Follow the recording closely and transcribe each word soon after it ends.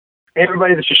Hey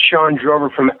everybody, this is Sean Drover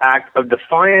from Act of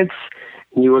Defiance,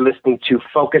 and you are listening to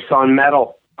Focus on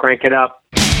Metal. Crank it up.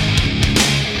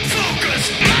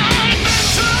 Focus on metal.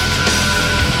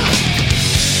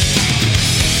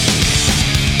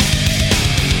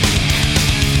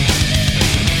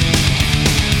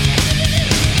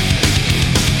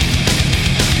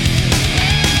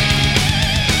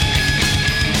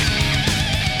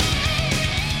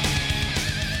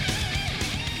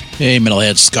 Hey,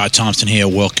 Metalheads, Scott Thompson here,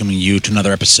 welcoming you to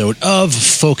another episode of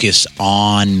Focus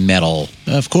on Metal.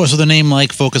 Of course, with a name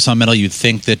like Focus on Metal, you'd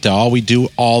think that all we do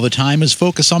all the time is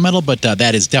focus on metal, but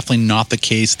that is definitely not the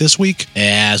case this week,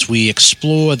 as we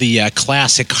explore the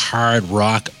classic hard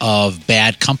rock of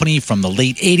Bad Company from the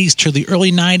late 80s to the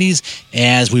early 90s,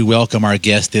 as we welcome our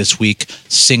guest this week,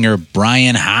 singer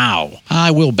Brian Howe.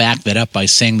 I will back that up by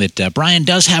saying that Brian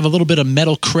does have a little bit of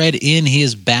metal cred in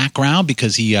his background,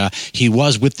 because he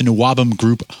was with the Nawabum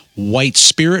group White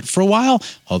Spirit for a while,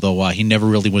 although he never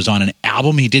really was on an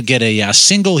album. He did get a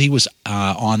single he was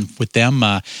on with them,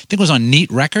 I think it was on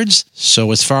Neat Records.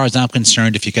 So as far as I'm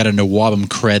concerned, if you got a Nawabum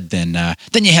cred,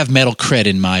 then you have metal cred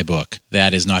in my book.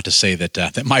 That is not to say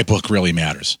that my book really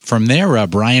matters. From there,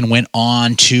 Brian went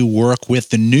on to work with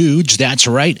the Nuge. That's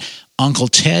right, Uncle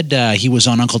Ted. He was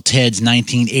on Uncle Ted's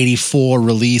 1984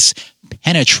 release,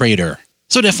 Penetrator.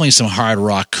 So definitely some hard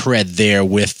rock cred there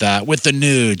with the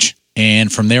Nuge.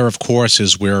 And from there, of course,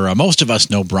 is where most of us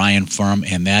know Brian from,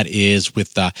 and that is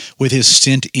with his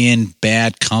stint in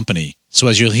Bad Company. So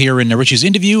as you'll hear in Richie's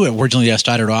interview, originally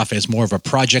started off as more of a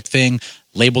project thing.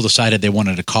 Label decided they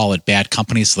wanted to call it Bad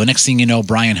Company. So the next thing you know,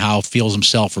 Brian Howe feels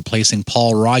himself replacing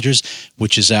Paul Rogers,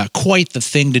 which is quite the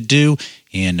thing to do.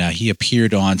 And he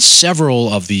appeared on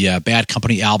several of the Bad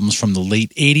Company albums from the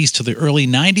late 80s to the early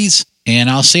 90s.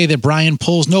 And I'll say that Brian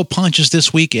pulls no punches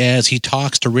this week as he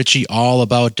talks to Richie all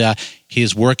about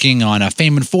his working on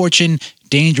Fame and Fortune,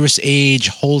 Dangerous Age,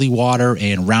 Holy Water,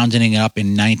 and rounding up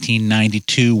in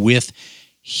 1992 with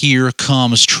Here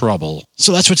Comes Trouble.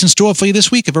 So that's what's in store for you this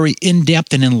week, a very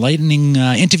in-depth and enlightening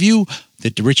interview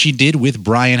that Richie did with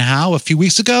Brian Howe a few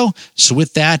weeks ago. So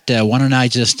with that, why don't I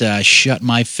just shut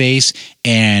my face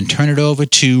and turn it over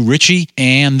to Richie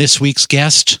and this week's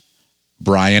guest,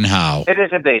 Brian Howe. It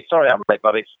is indeed. Sorry, I'm late,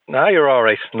 buddy. No, you're all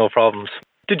right. No problems.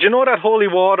 Did you know that Holy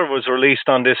Water was released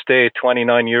on this day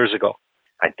 29 years ago?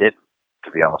 I did,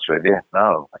 to be honest with you.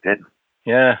 No, I didn't.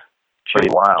 Yeah. Pretty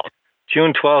wild.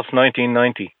 June 12th,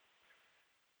 1990.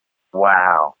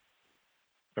 Wow.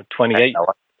 Or 28.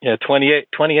 Yeah,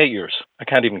 28 years. I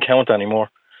can't even count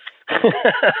anymore.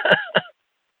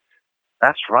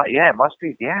 That's right. Yeah, it must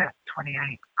be. Yeah,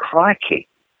 28. Crikey.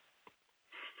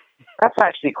 That's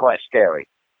actually quite scary.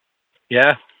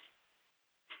 Yeah.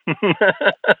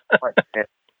 Quite scary.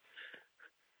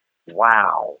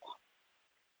 Wow.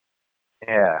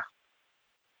 Yeah.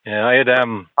 Yeah, I had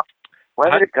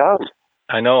where did it go?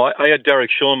 I know. I had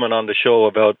Derek Shulman on the show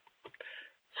about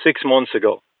 6 months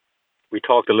ago. We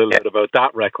talked a little bit about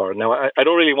that record. Now, I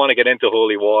don't really want to get into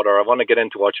Holy Water. I want to get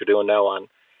into what you're doing now on.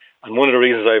 And one of the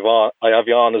reasons I have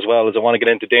you on as well is I want to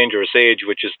get into Dangerous Age,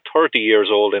 which is 30 years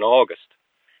old in August.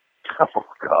 Oh,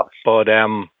 gosh. But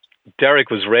Derek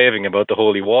was raving about the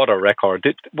Holy Water record.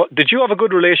 Did you have a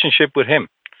good relationship with him?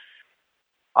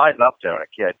 I love Derek.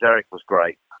 Yeah, Derek was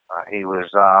great. He was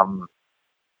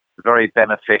very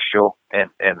beneficial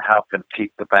in helping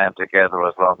keep the band together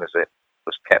as long as it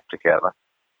was kept together.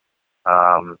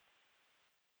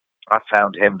 I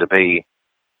found him to be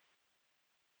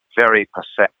very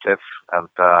perceptive and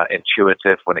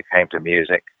intuitive when it came to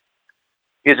music.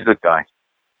 He's a good guy.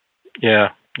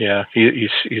 Yeah. Yeah, he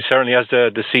certainly has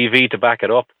the CV to back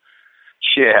it up.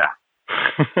 Yeah.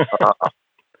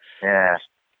 Yeah.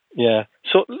 Yeah.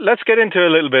 So let's get into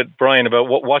a little bit, Brian, about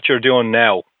what you're doing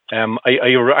now. Are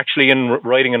you actually in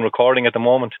writing and recording at the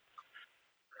moment?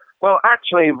 Well,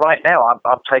 actually, right now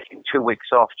I'm taking 2 weeks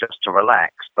off just to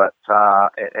relax. But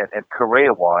in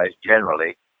career-wise,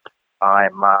 generally,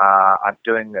 I'm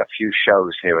doing a few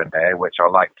shows here and there, which I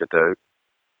like to do.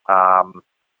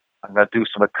 I'm going to do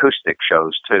some acoustic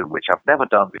shows too, which I've never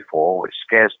done before, which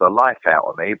scares the life out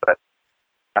of me, but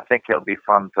I think it'll be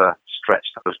fun to stretch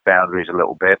those boundaries a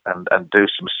little bit and do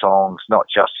some songs, not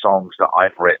just songs that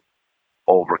I've written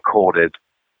or recorded,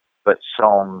 but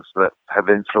songs that have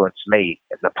influenced me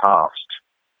in the past.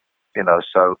 You know,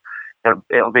 so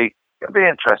it'll be an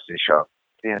interesting show.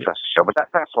 But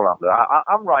that's what I'm doing.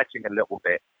 I'm writing a little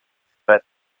bit, but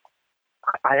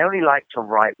I only like to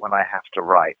write when I have to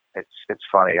write. It's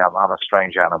funny. I'm a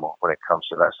strange animal when it comes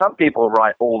to that. Some people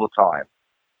write all the time.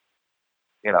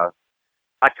 You know,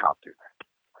 I can't do that.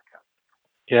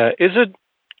 Yeah,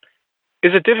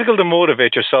 Is it difficult to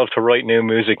motivate yourself to write new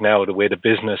music now, the way the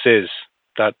business is?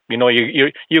 That, you know,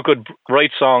 you could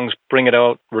write songs, bring it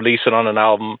out, release it on an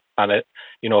album, and it,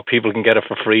 you know, people can get it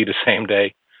for free the same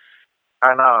day.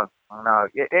 I know.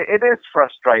 It is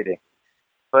frustrating,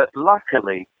 but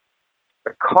luckily,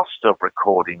 the cost of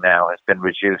recording now has been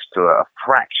reduced to a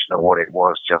fraction of what it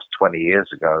was just 20 years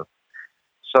ago.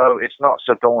 So it's not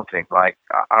so daunting. Like,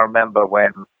 I remember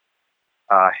when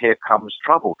Here Comes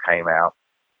Trouble came out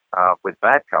with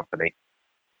Bad Company,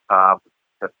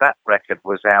 that record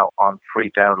was out on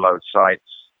free download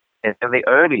sites in the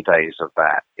early days of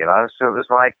that, you know. So it was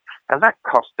like, and that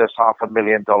cost us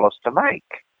 $500,000 to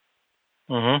make.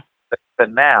 Mm-hmm.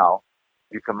 But now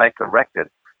you can make a record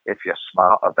if you're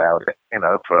smart about it, you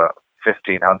know, for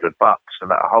 $1,500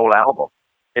 and a whole album,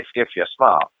 if you're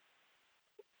smart.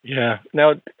 Yeah.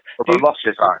 Now, but the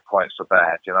losses aren't quite so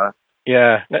bad, you know.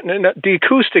 Yeah. Now, the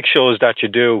acoustic shows that you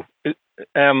do,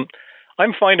 I'm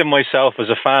finding myself as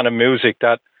a fan of music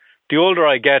that the older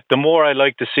I get, the more I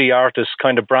like to see artists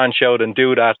kind of branch out and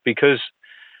do that, because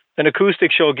an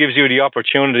acoustic show gives you the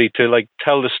opportunity to like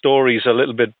tell the stories a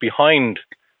little bit behind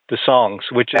the songs,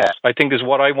 which is, I think, is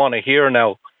what I want to hear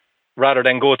now, rather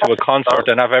than go to a concert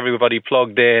and have everybody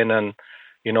plugged in and,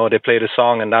 you know, they play the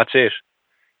song and that's it.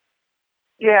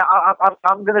 Yeah,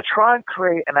 I'm going to try and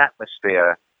create an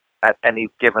atmosphere at any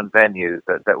given venue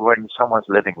that we're in someone's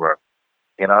living room.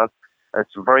 You know,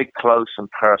 it's very close and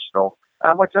personal,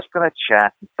 and we're just going to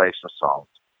chat and play some songs.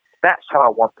 That's how I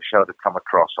want the show to come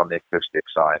across on the acoustic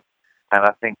side, and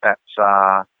I think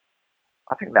that'll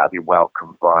be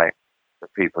welcomed by the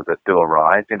people that do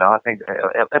arrive. You know, I think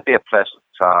it'll be a pleasant.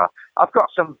 I've got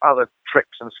some other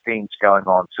tricks and schemes going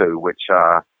on too, which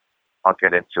I'll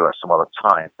get into at some other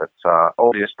time. But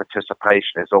audience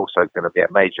participation is also going to be a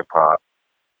major part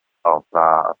of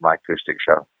my acoustic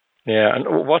show. Yeah,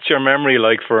 and what's your memory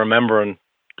like for remembering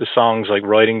the songs, like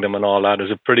writing them and all that? Is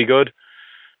it pretty good?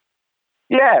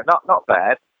 Yeah, not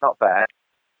bad.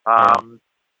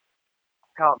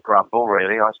 Can't grumble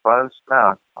really, I suppose.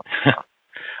 No.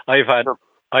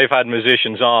 I've had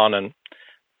musicians on, and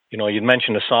you know, you'd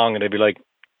mention a song and they'd be like,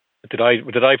 Did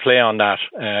I play on that?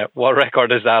 What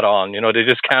record is that on? You know, they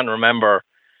just can't remember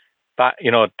that.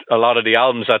 You know, a lot of the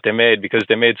albums that they made, because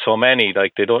they made so many,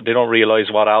 like they don't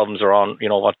realize what albums are on. You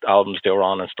know, what albums they were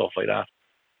on and stuff like that.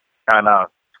 I know,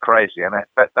 it's crazy, isn't it?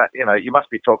 But that, you know, you must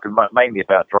be talking mainly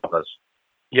about drummers.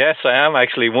 Yes, I am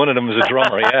actually. One of them is a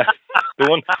drummer. Yeah,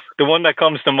 the one that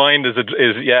comes to mind is it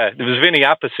was Vinny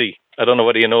Appice. I don't know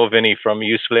whether you know Vinny from, he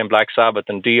used to play in Black Sabbath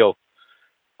and Dio.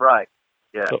 Right.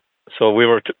 Yeah. So we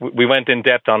went in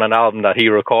depth on an album that he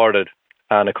recorded,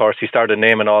 and of course he started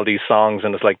naming all these songs,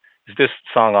 and it's like, is this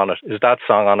song on it? Is that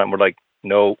song on it? And we're like,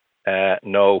 no.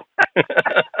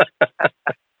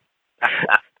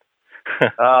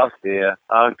 Oh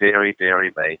dearie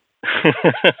me.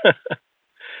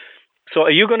 So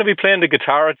are you going to be playing the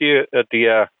guitar at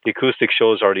the acoustic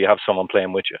shows, or do you have someone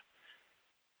playing with you?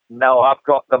 No, I've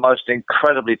got the most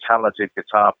incredibly talented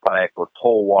guitar player called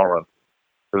Paul Warren,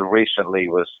 who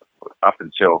up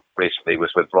until recently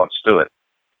was with Rod Stewart.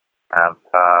 And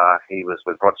he was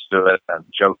with Rod Stewart and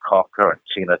Joe Cocker and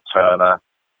Tina Turner.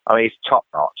 I mean, he's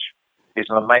top-notch. He's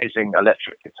an amazing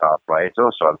electric guitar player. He's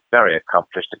also a very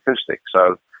accomplished acoustic.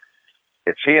 So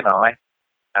it's he and I.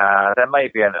 There may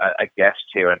be a guest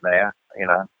here and there, you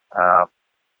know.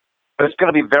 But it's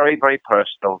going to be very, very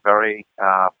personal, very...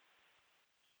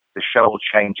 the show will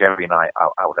change every night,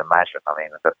 I would imagine. I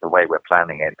mean, the way we're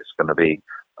planning it, it's going to be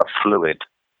a fluid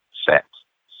set.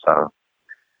 So,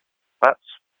 but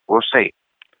we'll see.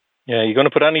 Yeah, you going to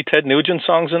put any Ted Nugent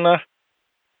songs in there?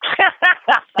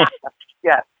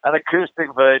 Yeah, an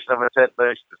acoustic version of a Ted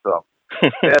Nugent song.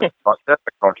 That's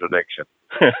a contradiction.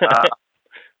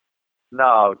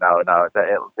 No.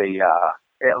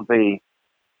 It'll be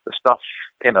the stuff,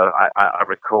 you know, I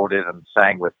recorded and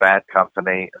sang with Bad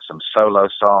Company, some solo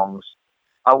songs.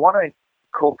 I want to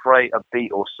incorporate a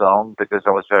Beatles song because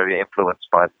I was very influenced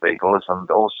by the Beatles,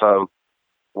 and also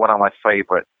one of my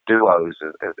favorite duos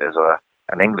is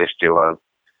an English duo,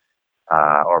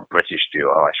 or a British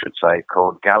duo, I should say,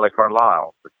 called Gallagher and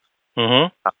Lyle.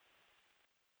 Mm-hmm.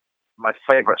 My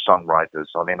favorite songwriters.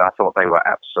 I mean, I thought they were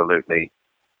absolutely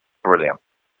brilliant.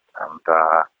 And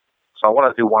so I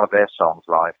want to do one of their songs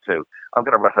live too. I'm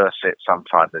going to rehearse it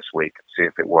sometime this week and see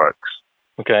if it works.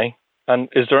 Okay. And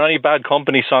is there any Bad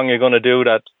Company song you're going to do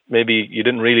that maybe you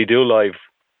didn't really do live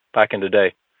back in the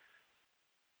day?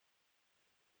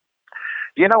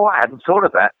 You know what? I hadn't thought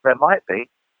of that. There might be.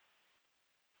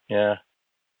 Yeah.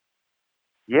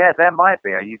 Yeah, there might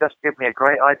be. You just give me a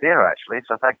great idea, actually.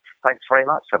 So thanks very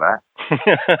much for that.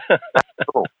 That's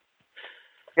cool.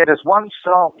 Yeah, there's one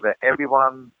song that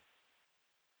everyone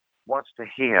wants to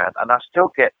hear, and I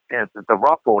still get the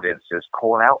rock audiences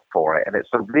call out for it, and it's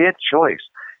a weird choice.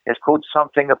 It's called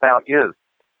Something About You.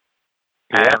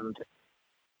 Yeah. And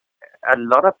a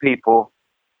lot of people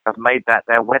have made that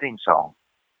their wedding song.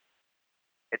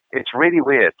 It's really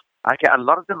weird. I get a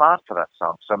lot of demand for that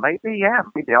song, so maybe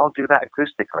I'll do that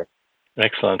acoustically.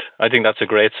 Excellent. I think that's a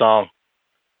great song.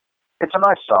 It's a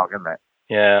nice song, isn't it?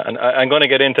 Yeah, and I'm going to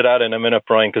get into that in a minute,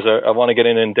 Brian, because I want to get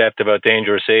in depth about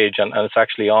Dangerous Age, and it's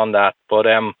actually on that. But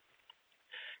can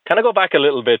I go back a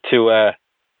little bit to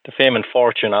the Fame and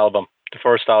Fortune album, the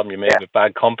first album you made with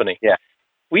Bad Company? Yeah.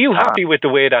 Were you happy with the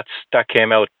way that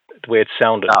came out, the way it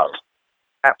sounded? No,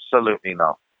 absolutely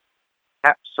not.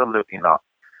 Absolutely not.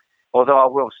 Although I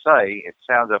will say it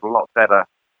sounded a lot better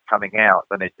coming out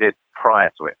than it did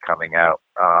prior to it coming out.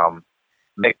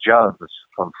 Mick Jones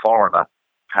from Foreigner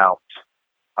helped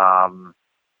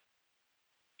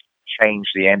change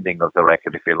the ending of the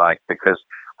record, if you like, because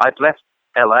I'd left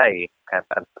LA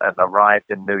and arrived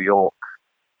in New York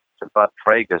to Bud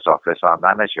Prager's office, our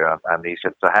manager, and he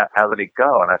said, "So how did it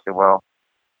go?" And I said, "Well,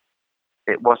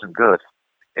 it wasn't good.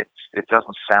 It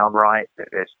doesn't sound right.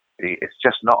 It's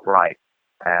just not right."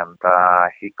 And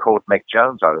he called Mick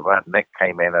Jones over, and Mick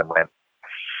came in and went,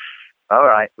 "All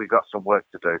right, we've got some work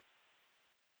to do."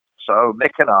 So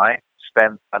Mick and I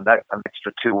spent an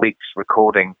extra 2 weeks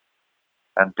recording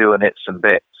and doing its and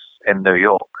bits in New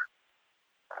York.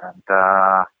 And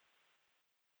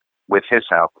with his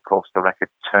help, of course, the record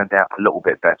turned out a little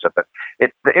bit better. But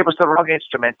it was the wrong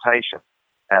instrumentation,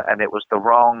 and it was the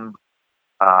wrong,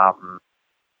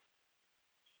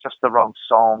 just the wrong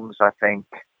songs, I think.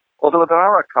 Although there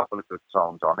are a couple of good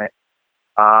songs on it.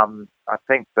 I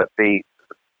think that the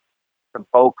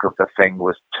bulk of the thing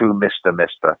was too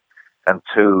Mr. and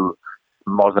too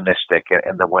modernistic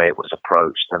in the way it was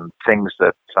approached, and things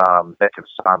that Nick and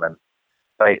Simon,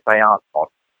 they aren't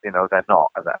modern. They're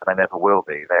not, and they never will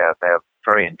be. They're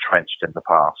very entrenched in the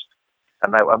past,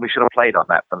 and we should have played on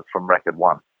that from record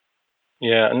one.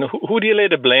 Yeah, and who do you lay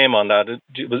the blame on that?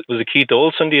 Was it Keith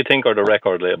Olsen, do you think, or the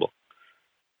record label?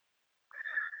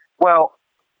 Well,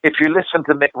 if you listen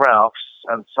to Mick Ralphs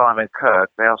and Simon Kirk,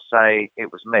 they'll say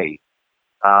it was me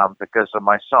because of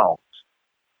my songs.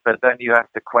 But then you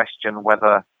have to question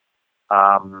whether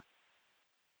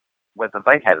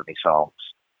they had any songs,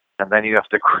 and then you have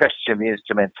to question the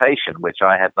instrumentation, which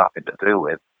I had nothing to do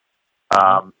with.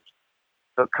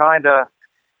 So kind of,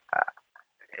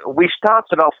 we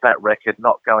started off that record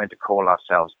not going to call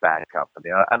ourselves Bad Company,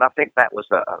 and I think that was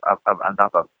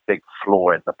another big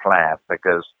flaw in the plan,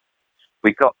 because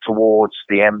we got towards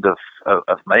the end of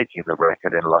making the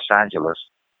record in Los Angeles,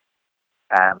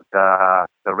 and the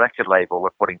record label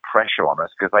were putting pressure on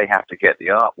us because they have to get the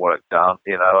artwork done,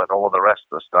 and all the rest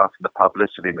of the stuff, and the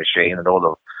publicity machine, and all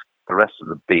the rest of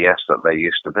the BS that they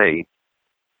used to be.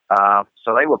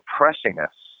 So they were pressing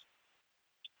us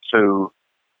to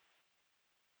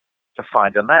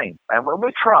find a name, and when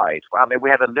we tried, I mean, we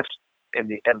had a list in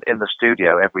the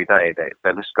studio every day.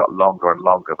 The list got longer and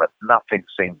longer, but nothing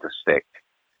seemed to stick.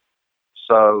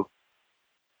 So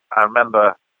I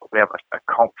remember we have a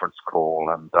conference call,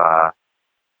 and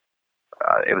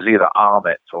it was either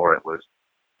Armit or it was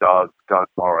Doug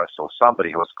Morris or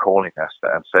somebody who was calling us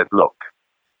and said, "Look,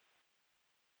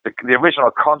 the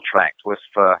original contract was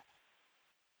for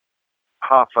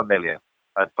 $500,000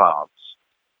 advance.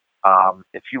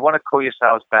 If you want to call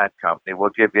yourselves Bad Company, we'll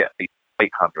give you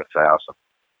 $800,000.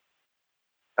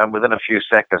 And within a few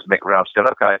seconds, Mick Ralph said,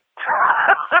 "Okay."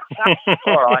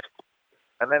 All right.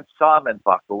 And then Simon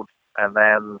buckled, and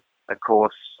then, of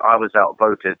course, I was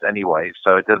outvoted anyway,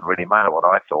 so it didn't really matter what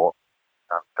I thought.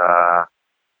 And,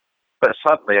 but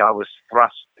suddenly I was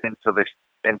thrust into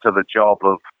the job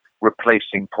of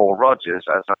replacing Paul Rodgers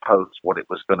as opposed to what it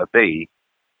was going to be,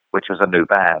 which was a new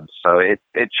band. So it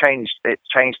changed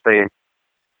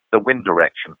the wind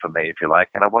direction for me, if you like,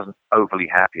 and I wasn't overly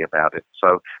happy about it.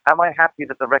 So am I happy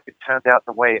that the record turned out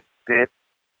the way it did?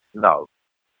 No.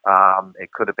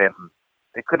 It could have been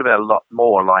a lot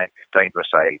more like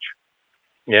Dangerous Age.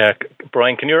 Yeah.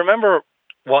 Brian, can you remember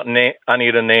what any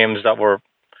of the names that were,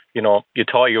 you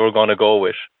thought you were going to go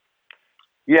with?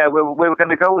 Yeah, we were going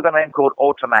to go with a name called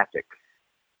Automatic.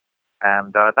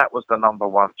 And that was the number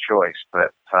one choice,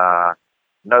 but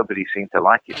nobody seemed to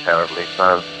like it terribly,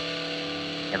 so,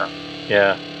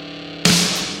 Yeah.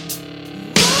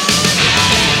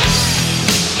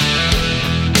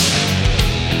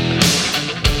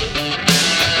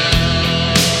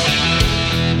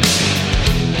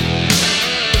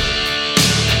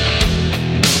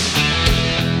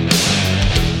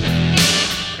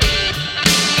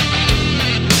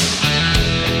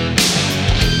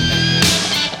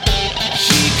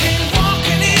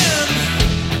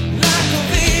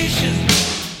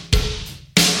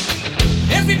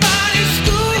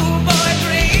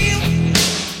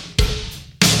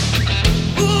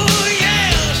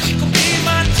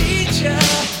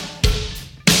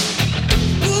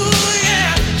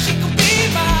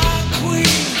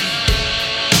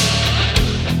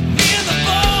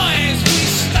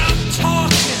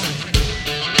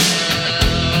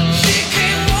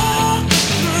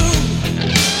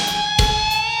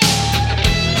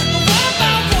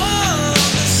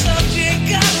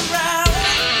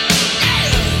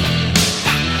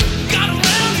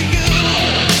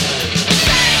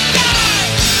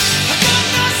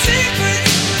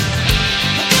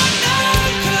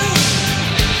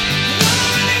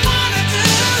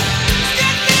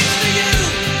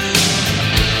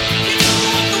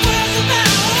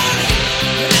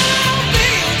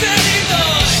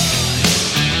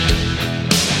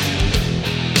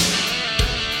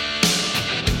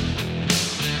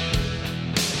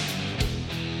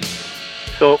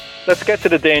 So let's get to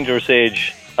the Dangerous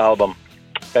Age album.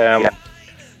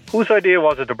 Whose idea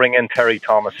was it to bring in Terry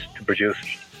Thomas to produce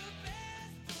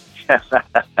it?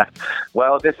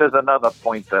 Well, this is another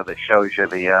pointer that shows you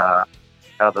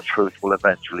how the truth will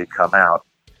eventually come out.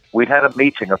 We had a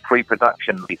meeting, a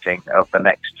pre-production meeting of the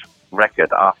next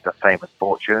record after Fame and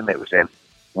Fortune. It was in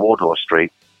Wardour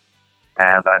Street.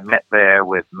 And I met there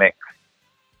with Mick,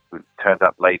 who turned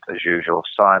up late as usual,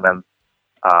 Simon,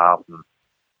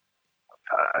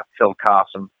 Phil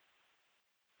Carson.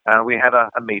 And we had a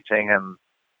meeting, and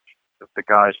the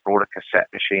guys brought a cassette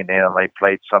machine in, and they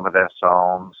played some of their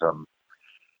songs. And,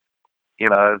 you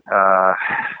know,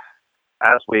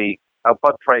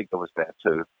 Bud Prager was there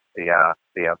too, the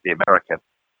American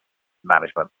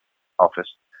management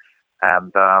office.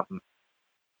 And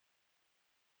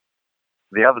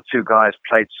the other two guys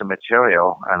played some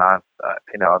material, and I'm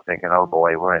thinking, oh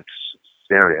boy, we're in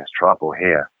serious trouble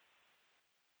here.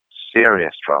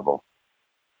 Serious trouble.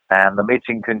 And the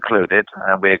meeting concluded,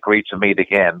 and we agreed to meet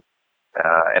again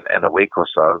in a week or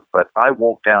so. But I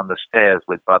walked down the stairs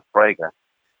with Bud Prager,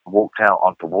 walked out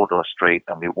onto Wardour Street,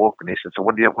 and we walked, and he said, so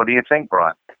what do you think,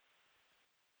 Brian?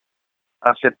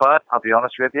 I said, Bud, I'll be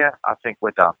honest with you, I think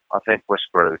we're done. I think we're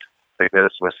screwed.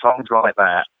 Because with songs like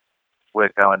that,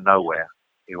 we're going nowhere.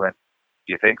 He went,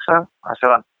 do you think so? I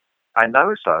said, I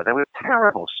know so. They were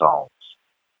terrible songs.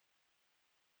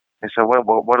 He said, well,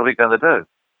 what are we going to do?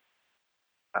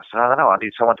 I said, I don't know. I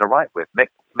need someone to write with. Mick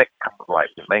can't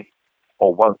write with me,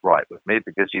 or won't write with me,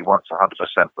 because he wants 100%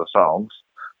 of the songs.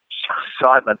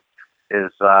 Simon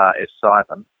is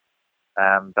Simon.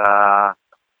 And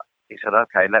he said,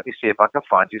 okay, let me see if I can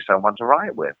find you someone to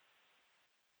write with.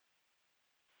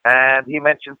 And he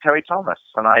mentioned Terry Thomas.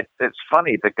 And it's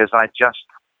funny because I just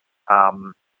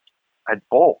had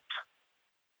bought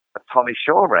a Tommy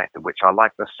Shaw record, which I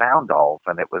liked the sound of,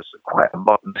 and it was quite a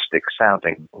modernistic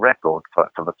sounding record for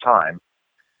the time.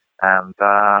 And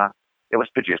it was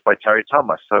produced by Terry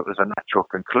Thomas, so it was a natural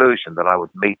conclusion that I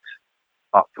would meet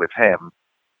up with him.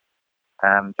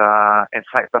 And in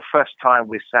fact, the first time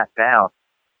we sat down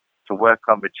to work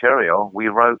on material, we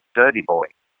wrote Dirty Boy.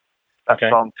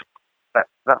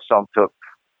 That song took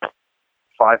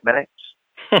 5 minutes.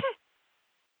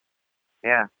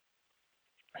 Yeah.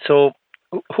 So,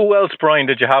 who else, Brian,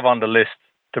 did you have on the list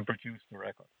to produce the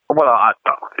record? Well,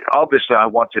 obviously I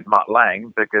wanted Mutt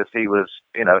Lange because he was,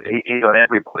 he's on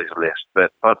everybody's list.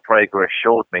 But Bud Prager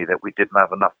assured me that we didn't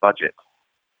have enough budget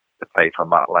to pay for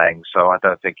Mutt Lange, so I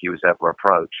don't think he was ever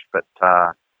approached. But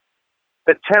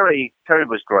Terry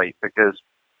was great because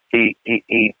he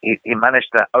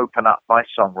managed to open up my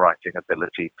songwriting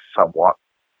ability somewhat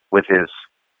with his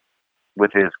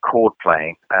chord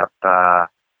playing.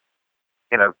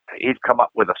 And he'd come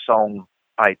up with a song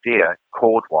idea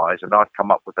chord-wise, and I'd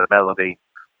come up with the melody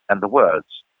and the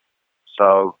words.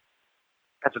 So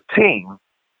as a team,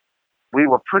 we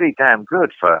were pretty damn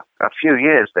good for a few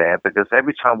years there, because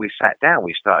every time we sat down,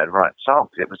 we started writing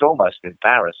songs. It was almost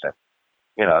embarrassing,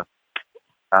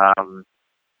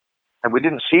 and we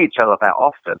didn't see each other that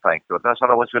often, thank goodness.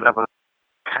 Otherwise, we'd have a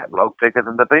catalogue bigger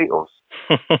than the Beatles.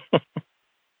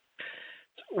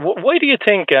 Why do you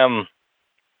think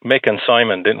Mick and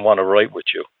Simon didn't want to write with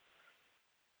you?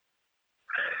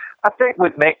 I think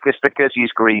with Mick, it's because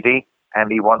he's greedy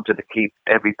and he wanted to keep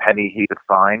every penny he could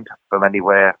find from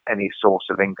anywhere, any source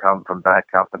of income from Bad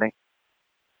Company.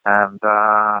 And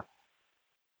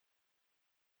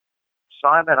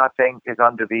Simon, I think, is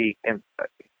under the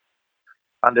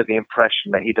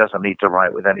impression that he doesn't need to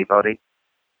write with anybody.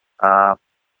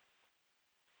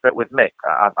 But with Mick,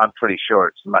 I'm pretty sure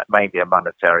it's maybe a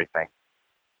monetary thing.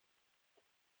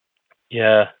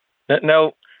 Yeah.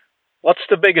 Now, what's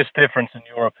the biggest difference, in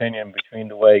your opinion, between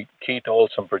the way Keith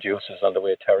Olsen produces and the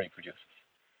way Terry produces?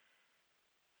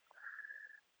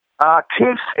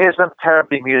 Keith isn't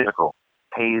terribly musical.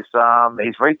 He's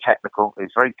very technical.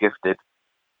 He's very gifted,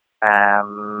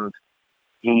 and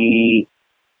he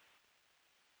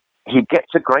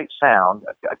gets a great sound,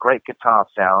 a great guitar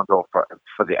sound, or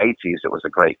for the 80s, it was a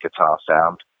great guitar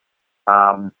sound.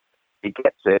 He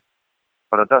gets it,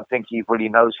 but I don't think he really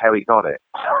knows how he got it.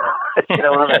 You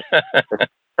know what I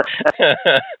mean?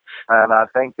 And I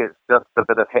think it's just a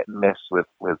bit of hit and miss with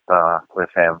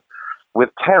him. With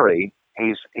Terry,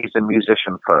 he's a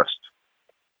musician first,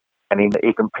 and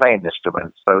he can play an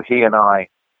instrument. So he and I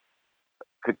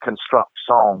could construct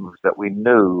songs that we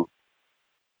knew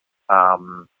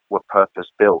were purpose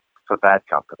built for Bad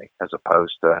Company, as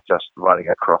opposed to just running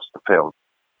across the field.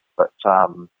 But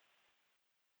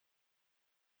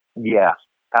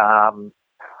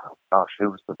gosh, who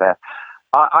was the best?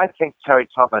 I think Terry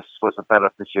Thomas was a better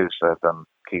producer than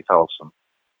Keith Olsen.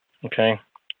 Okay.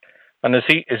 And is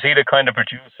he the kind of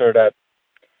producer that,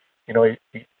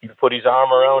 he'll put his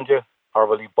arm around you, or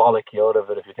will he bollock you out of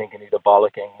it if you think you need a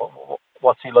bollocking?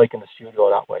 What's he like in the studio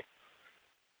that way?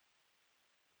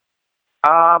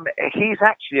 He's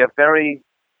actually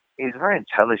he's a very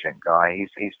intelligent guy.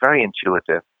 He's very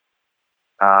intuitive.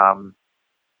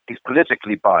 He's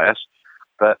politically biased,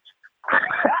 but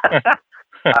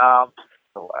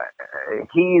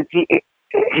he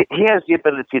has the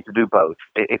ability to do both.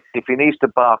 If he needs to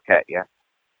bark at you,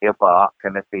 he'll bark,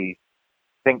 and if he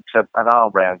thinks an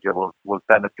arm around you will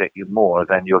benefit you more,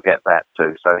 then you'll get that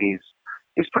too. So he's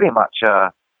pretty much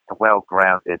a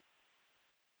well-grounded,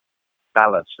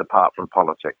 balanced, apart from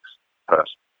politics,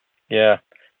 person. Yeah.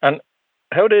 And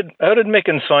how did Mick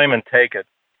and Simon take it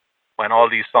when all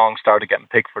these songs started getting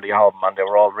picked for the album and they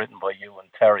were all written by you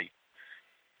and Terry?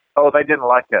 Oh, they didn't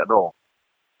like it at all.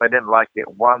 They didn't like it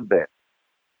one bit.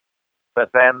 But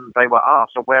then they were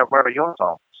asked, so where are your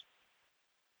songs?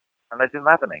 And they didn't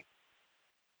have any.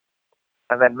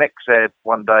 And then Mick said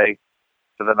one day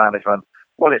to the management,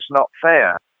 well, it's not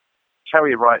fair.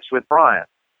 Terry writes with Brian.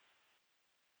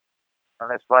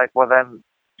 And it's like, well then, do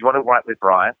you want to write with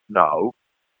Brian? No.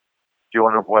 Do you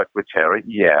want to work with Terry?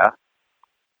 Yeah.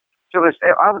 So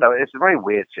I don't know, it's a very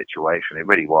weird situation. It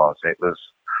really was. It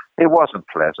wasn't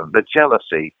pleasant. The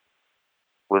jealousy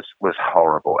was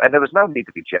horrible. And there was no need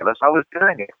to be jealous. I was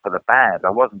doing it for the band.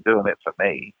 I wasn't doing it for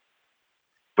me.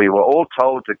 We were all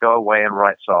told to go away and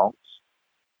write songs.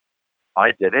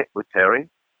 I did it with Terry.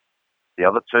 The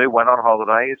other two went on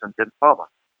holidays and didn't bother.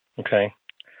 Okay.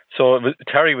 So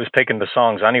Terry was picking the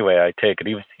songs anyway, I take it.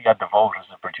 He had the vote as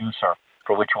a producer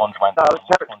for which ones went. No,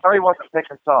 Terry wasn't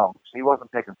picking songs. He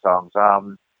wasn't picking songs.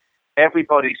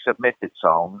 Everybody submitted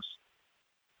songs,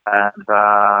 and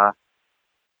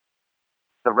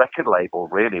the record label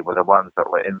really were the ones that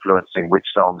were influencing which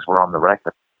songs were on the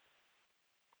record.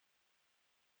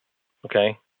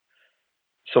 Okay.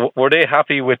 So were they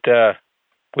happy with the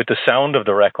sound of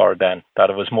the record then? That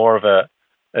it was more of a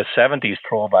 70s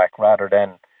throwback rather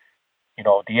than,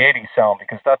 the 80s sound?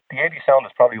 Because the 80s sound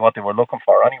is probably what they were looking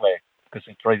for anyway, because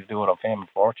they tried to do it on Fame and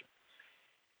Fortune.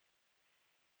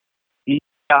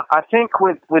 Yeah, I think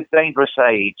with Dangerous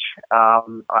Age,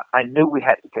 I knew we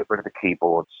had to get rid of the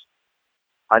keyboards.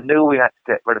 I knew we had to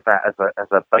get rid of that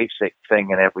as a basic thing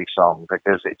in every song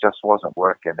because it just wasn't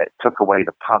working. It took away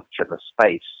the punch and the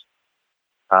space.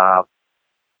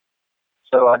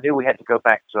 So I knew we had to go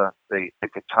back to the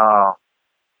guitar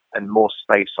and more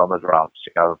space on the drums,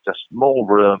 just more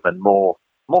room and more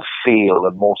feel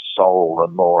and more soul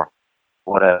and more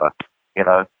whatever,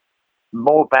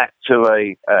 more back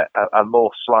to a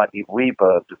more slightly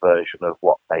reverbed version of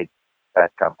what made Bad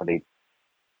Company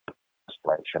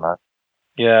place,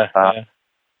 Yeah.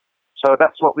 So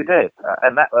that's what we did,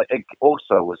 and that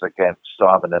also was against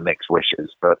Simon and Mick's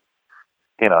wishes, but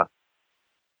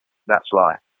that's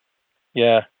life.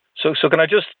 Yeah. So can I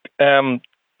just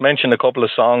mention a couple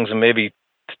of songs and maybe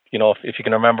if you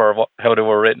can remember how they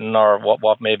were written or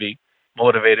what maybe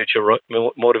motivated you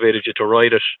to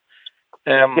write it.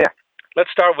 Yeah.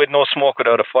 Let's start with No Smoke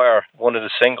Without a Fire, one of the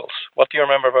singles. What do you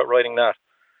remember about writing that?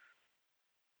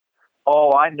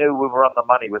 Oh, I knew we were on the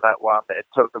money with that one. It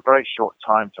took a very short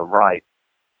time to write.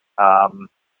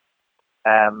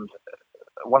 And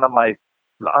one of my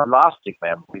lasting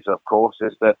memories, of course,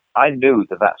 is that I knew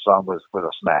that song was a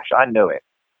smash. I knew it.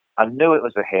 I knew it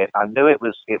was a hit. I knew it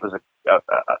was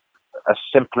a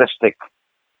simplistic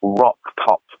rock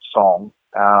pop song.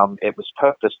 It was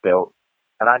purpose built,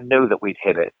 and I knew that we'd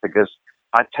hit it because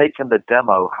I'd taken the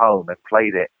demo home and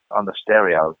played it on the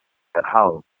stereo at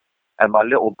home. And my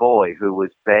little boy, who was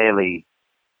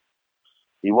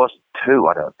he wasn't 2,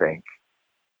 I don't think,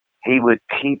 he would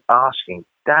keep asking,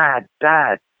 Dad,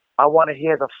 I want to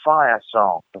hear the Fire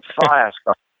song, the Fire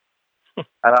song.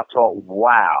 And I thought,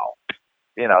 wow,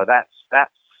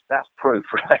 that's proof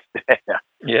right there.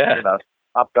 Yeah.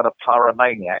 I've got a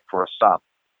pyromaniac for a son.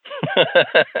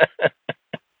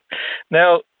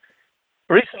 Now,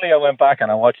 recently I went back and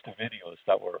I watched the videos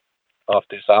that were off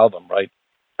this album, right?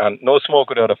 And No Smoke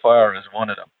Without a Fire is one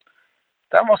of them.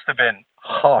 That must have been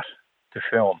hot to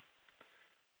film.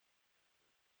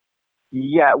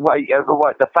 Yeah, what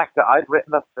the fact that I'd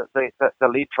written the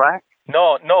lead track?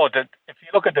 No. If you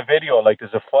look at the video, like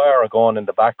there's a fire going in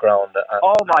the background.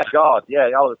 Oh my God! Yeah.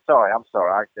 Oh, sorry. I'm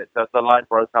sorry. The line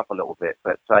broke up a little bit,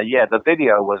 but the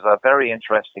video was a very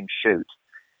interesting shoot.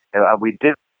 We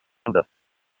did it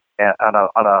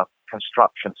on a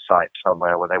construction site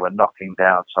somewhere where they were knocking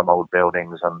down some old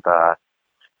buildings, and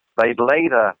they'd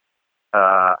laid a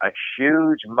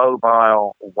huge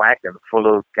mobile wagon full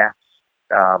of gas,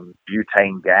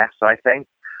 butane gas, I think,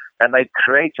 and they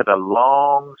created a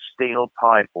long steel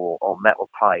pipe or metal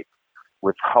pipe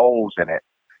with holes in it,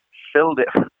 filled it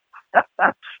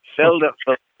full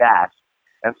of gas,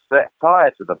 and set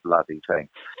fire to the bloody thing.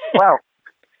 Well,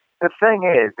 the thing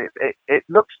is, it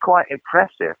looks quite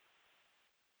impressive,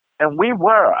 and we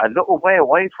were a little way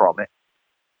away from it,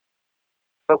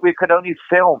 but we could only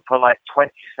film for like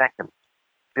 20 seconds.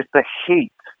 Because the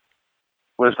heat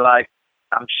was like,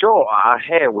 I'm sure our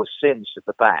hair was singed at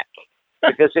the back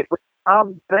because it was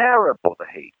unbearable, the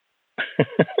heat.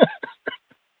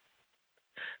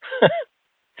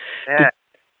 Yeah.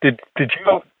 Did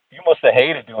you must have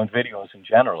hated doing videos in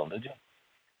general, did you?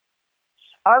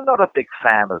 I'm not a big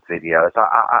fan of videos.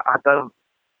 I don't.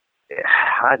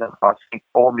 I think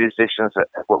all musicians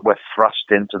were thrust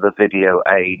into the video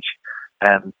age,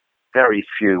 and very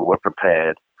few were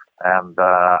prepared. And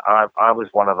I was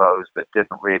one of those that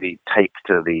didn't really take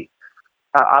to the.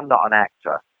 I'm not an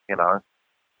actor, you know,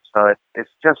 so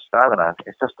it's just, I don't know.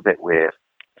 It's just a bit weird.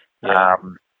 Yeah.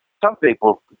 Some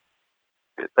people,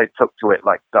 they took to it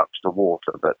like ducks to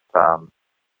water, but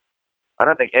I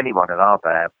don't think anyone in our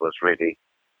band was really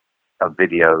a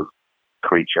video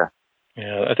creature.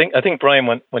 Yeah, I think Brian,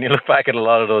 when you look back at a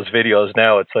lot of those videos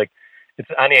now, it's like it's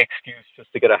any excuse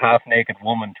just to get a half-naked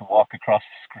woman to walk across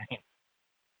the screen.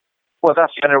 Well,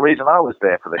 that's the only reason I was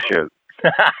there for the shoot.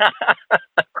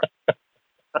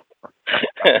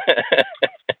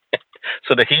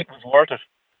 So the heat was worth it.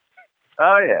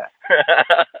 Oh yeah.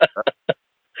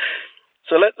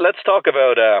 So let's talk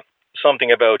about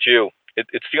something about you.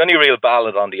 It's the only real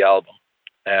ballad on the album.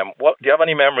 What do you have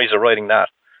any memories of writing that?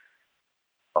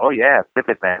 Oh yeah,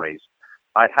 vivid memories.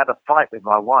 I had a fight with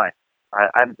my wife. I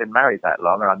hadn't been married that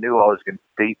long, and I knew I was in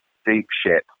deep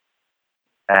shit.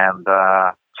 And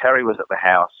Terry was at the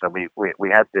house, and we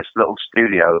had this little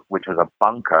studio, which was a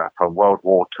bunker from World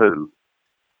War II.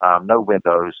 No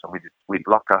windows, and we'd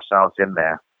lock ourselves in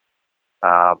there.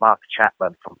 Mark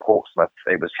Chapman from Portsmouth,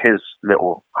 it was his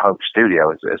little home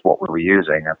studio is what we were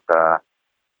using, and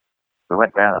we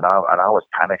went down, and I was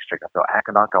panic stricken. I thought, how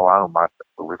can I go home?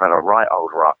 We've had a right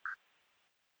old rock.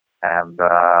 And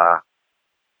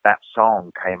that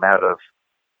song came out of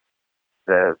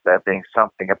there being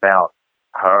something about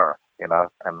her, you know,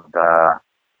 and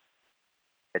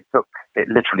it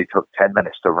literally took 10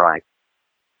 minutes to write.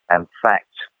 In fact,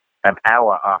 an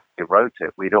hour after we wrote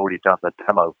it, we'd already done the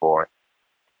demo for it.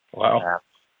 Wow.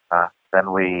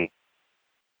 Then we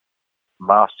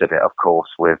mastered it, of course,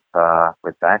 with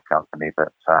Bad Company.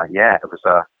 But yeah, it was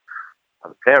a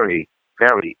very,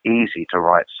 very easy to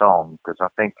write song because I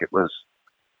think it was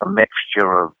a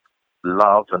mixture of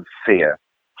love and fear.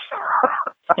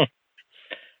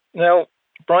 Now,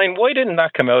 Brian, why didn't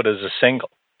that come out as a single?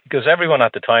 Because everyone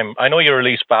at the time, I know you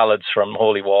released ballads from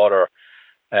Holy Water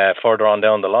further on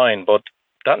down the line, but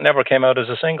that never came out as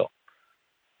a single.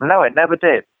 No, it never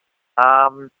did.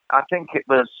 I think it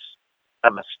was a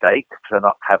mistake to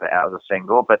not have it out as a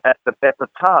single, but at the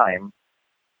time,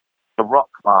 the rock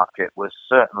market was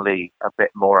certainly a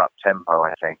bit more up tempo,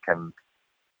 I think, and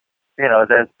you know,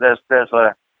 there's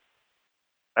a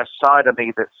side of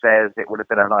me that says it would have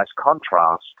been a nice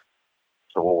contrast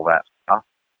to all that stuff,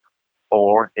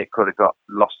 or it could have got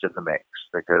lost in the mix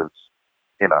because,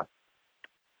 you know.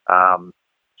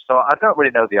 So I don't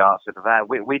really know the answer to that.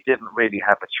 We didn't really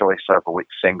have a choice over which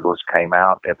singles came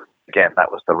out. Again,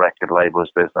 that was the record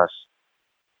label's business.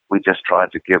 We just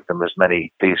tried to give them as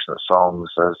many decent songs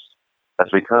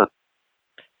as we could.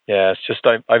 Yeah, it's just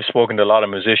I've spoken to a lot of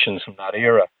musicians from that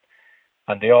era,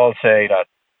 and they all say that,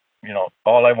 you know,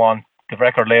 the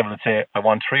record label would say, I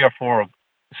want 3 or 4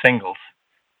 singles,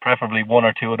 preferably 1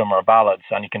 or 2 of them are ballads,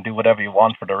 and you can do whatever you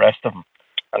want for the rest of them.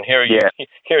 And here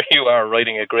you are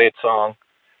writing a great song,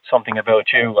 Something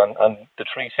About You, and the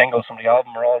 3 singles from the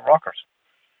album are all rockers.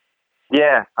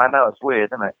 Yeah, I know, it's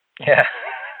weird, isn't it? Yeah.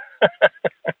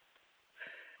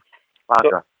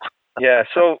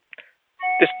 So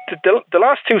the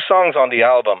last 2 songs on the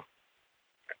album,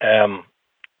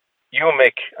 you,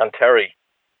 Mick, and Terry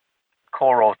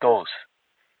co-wrote those.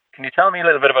 Can you tell me a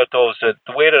little bit about those, the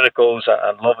way that it goes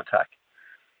and Love Attack?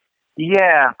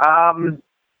 Yeah, I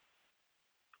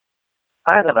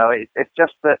don't know. It's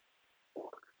just that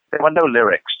there were no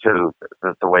lyrics to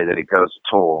the way that it goes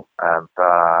at all, and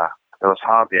there was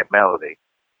hardly a melody.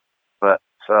 But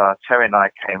Terry and I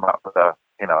came up with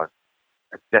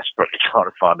desperately trying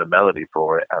to find a melody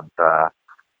for it, and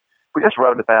we just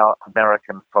wrote about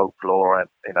American folklore and,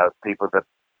 you know, people that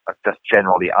are just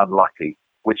generally unlucky,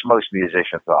 which most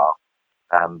musicians are,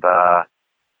 and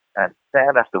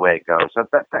that's the way it goes. So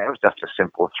that was just a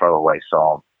simple throwaway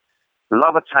song.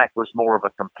 Love Attack was more of a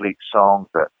complete song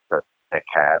that Nick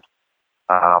had.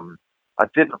 I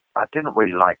didn't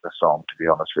really like the song, to be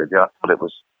honest with you. I thought it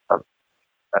was an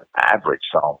average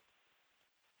song,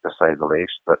 to say the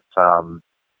least. But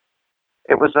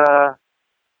it was a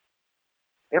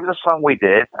song we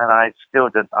did, and I still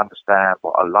didn't understand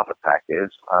what a love attack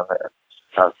is.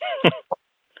 So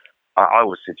I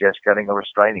would suggest getting a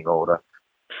restraining order.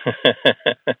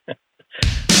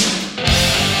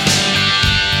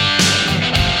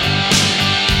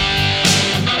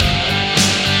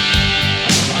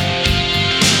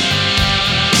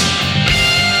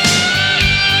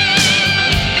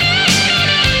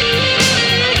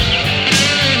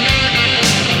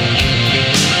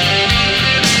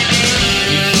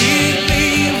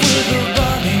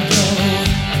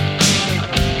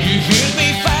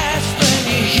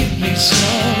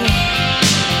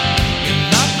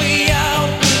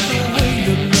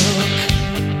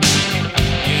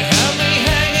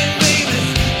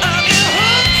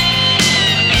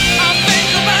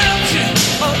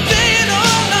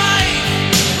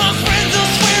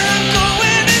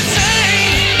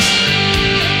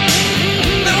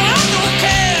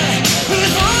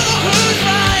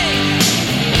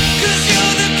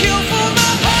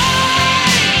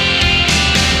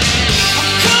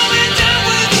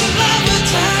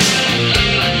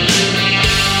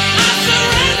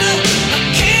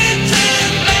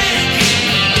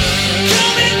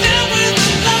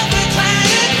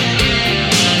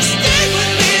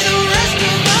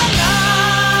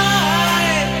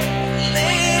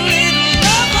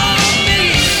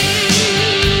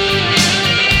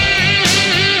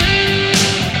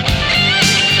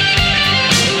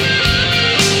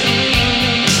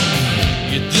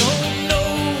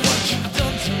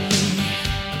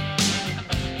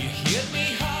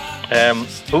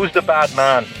 Who's the bad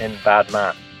man in Bad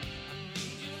Man?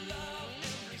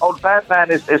 Oh, the bad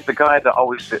man is the guy that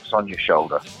always sits on your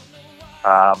shoulder.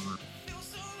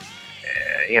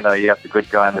 You know, you have the good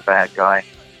guy and the bad guy.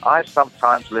 I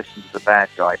sometimes listen to the bad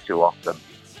guy too often,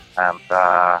 and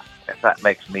if that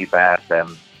makes me bad,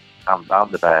 then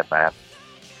I'm the bad man.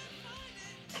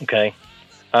 Okay.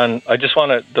 And I just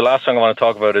want to, the last song I want to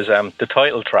talk about is the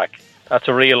title track. That's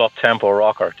a real up-tempo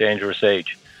rocker, Dangerous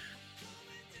Age.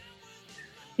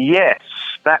 Yes,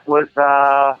 that was,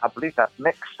 I believe that's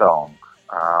Mick's song,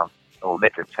 or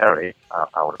Mick and Terry,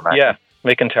 I would imagine. Yeah,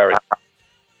 Mick and Terry.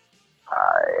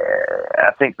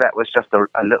 I think that was just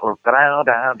a little down,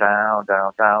 down, down,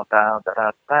 down, down, down,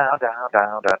 down, down, down,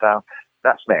 down, down, down.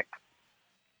 That's Mick.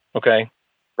 Okay.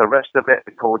 The rest of it,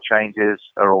 the chord changes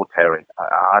are all Terry.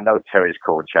 I know Terry's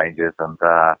chord changes, and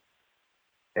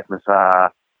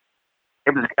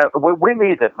we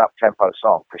needed an up-tempo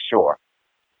song for sure.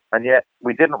 And yet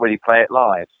we didn't really play it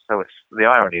live, so the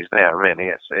irony is there. Really,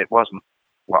 it wasn't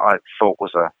what I thought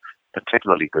was a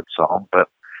particularly good song, but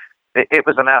it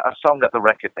was a song that the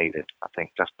record needed, I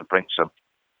think, just to bring some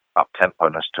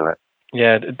up-tempo-ness to it.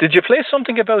 Yeah. Did you play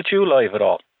Something About You live at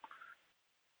all?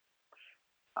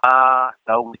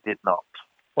 No, we did not.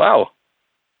 Wow.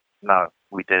 No,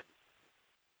 we didn't.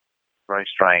 Very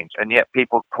strange, and yet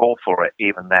people call for it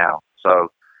even now. So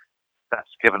that's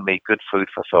given me good food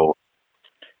for thought.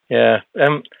 Yeah.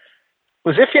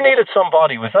 Was If You Needed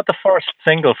Somebody, was that the first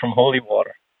single from Holy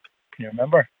Water? Can you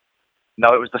remember? No,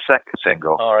 it was the second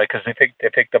single. All right, because they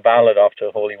picked the ballad off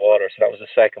to Holy Water, so that was the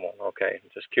second one. Okay,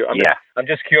 I'm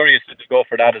just curious to go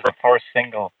for that as the first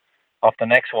single off the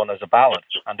next one as a ballad,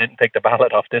 and didn't pick the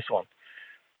ballad off this one.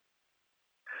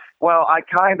 Well, I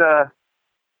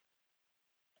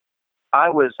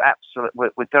was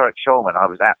absolutely with Derek Shulman. I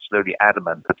was absolutely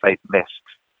adamant that they'd missed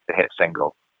the hit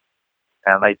single.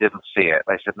 And they didn't see it.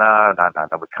 They said, no,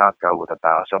 we can't go with a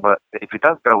ballad. So, but if you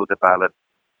don't go with the ballad,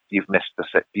 you've missed the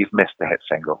hit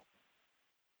single.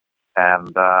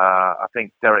 And I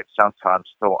think Derek sometimes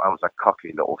thought I was a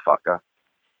cocky little fucker,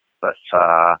 but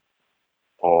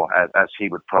or as he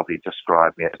would probably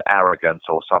describe me, as arrogant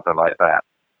or something like that.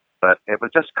 But it was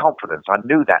just confidence. I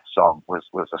knew that song was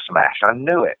a smash. I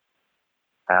knew it,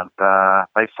 and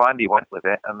they finally went with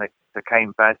it, and it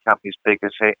became Bad Company's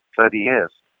biggest hit 30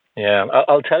 years. Yeah,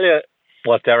 I'll tell you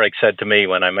what Derek said to me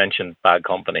when I mentioned Bad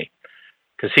Company,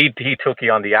 because he took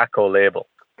you on the Atco label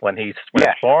when he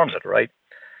formed it, right?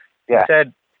 Yeah. He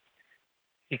said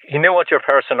he knew what your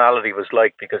personality was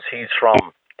like because he's from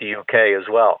the UK as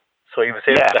well, so he was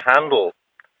able to handle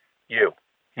you.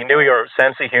 He knew your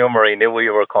sense of humor. He knew where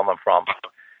you were coming from.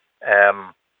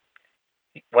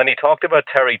 When he talked about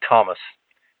Terry Thomas,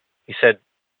 he said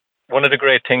one of the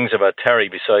great things about Terry,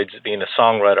 besides being a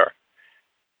songwriter,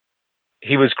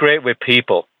 he was great with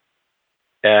people.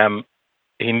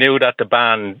 He knew that the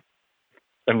band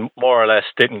more or less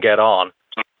didn't get on,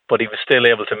 but he was still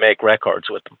able to make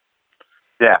records with them.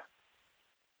 Yeah.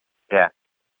 Yeah.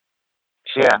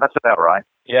 Yeah, that's about right.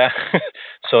 Yeah.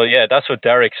 So, yeah, that's what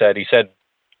Derek said. He said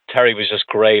Terry was just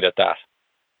great at that.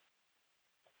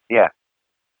 Yeah.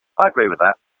 I agree with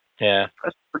that. Yeah.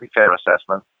 That's a pretty fair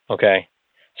assessment. Okay.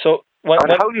 So, when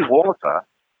Holy Water,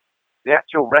 the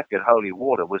actual record, Holy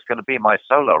Water, was going to be my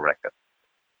solo record.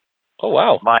 Oh,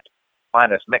 wow.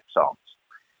 Minus mix songs.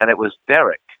 And it was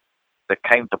Derek that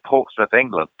came to Portsmouth,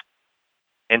 England,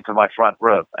 into my front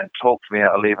room and talked me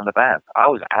out of leaving the band. I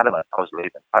was adamant I was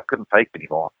leaving. I couldn't take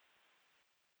anymore.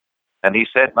 And he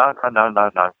said, no.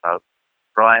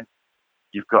 Brian,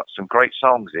 you've got some great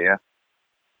songs here.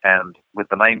 And with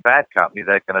the name Bad Company,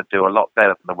 they're going to do a lot better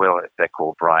than the will if they're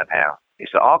called Brian Howe. He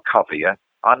said, I'll cover you.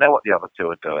 I know what the other two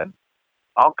are doing.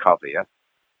 I'll cover you.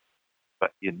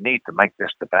 But you need to make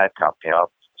this the Bad Company. I was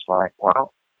like,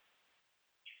 well,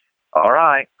 all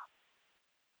right.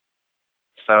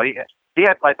 So he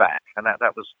had my back, and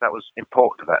that was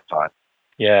important at that time.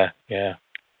 Yeah, yeah.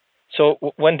 So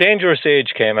when Dangerous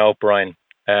Age came out, Brian,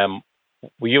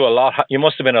 were you you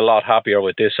must have been a lot happier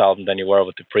with this album than you were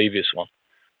with the previous one.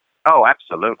 Oh,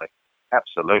 absolutely.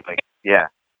 Yeah.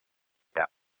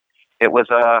 It was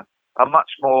a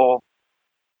much more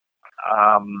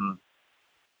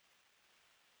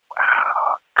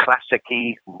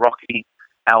classic-y, rocky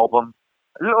album.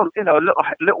 A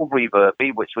little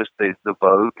reverby, which was the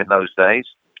vogue in those days.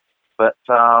 But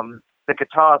the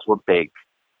guitars were big,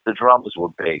 the drums were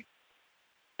big,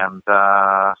 and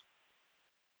the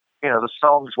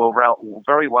songs were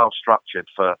very well structured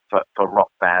for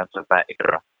rock bands of that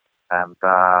era. And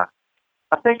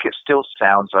I think it still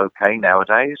sounds okay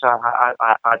nowadays.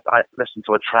 I listened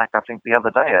to a track, I think, the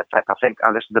other day. In fact, I think I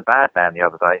listened to Bad Man the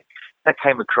other day. That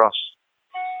came across,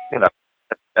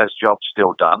 as job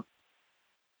still done.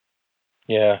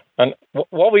 Yeah. And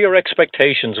what were your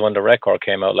expectations when the record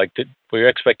came out? Like, were your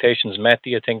expectations met, do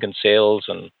you think, in sales?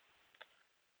 And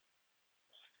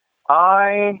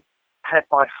I had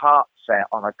my heart set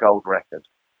on a gold record.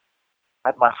 I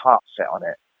had my heart set on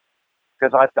it.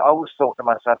 Because I always thought to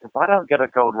myself, if I don't get a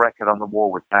gold record on the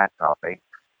wall with Bad Company,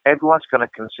 everyone's going to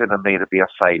consider me to be a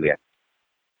failure.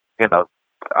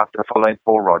 After following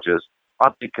Paul Rodgers,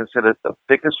 I'd be considered the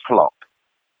biggest flop.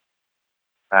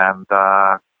 And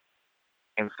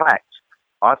in fact,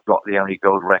 I've got the only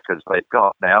gold records they've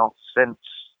got now since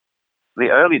the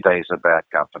early days of Bad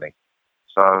Company.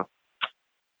 So,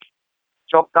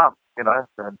 job done,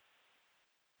 And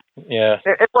yeah.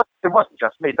 It wasn't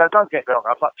just me. Don't get me wrong.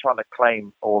 I'm not trying to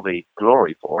claim all the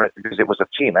glory for it because it was a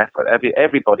team effort.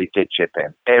 Everybody did chip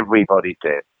in. Everybody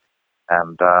did.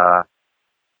 And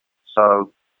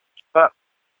but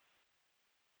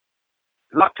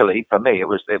luckily for me, it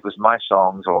was my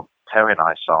songs or Terry and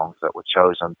I songs that were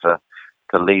chosen to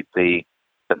lead the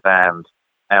band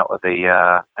out of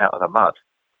the mud.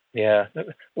 Yeah.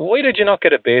 Why did you not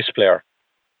get a bass player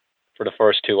for the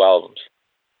first two albums?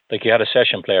 Like, you had a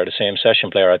session player, the same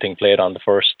session player, I think, played on the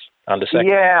first and the second.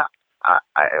 Yeah,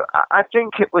 I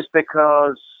think it was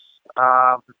because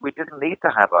we didn't need to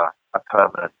have a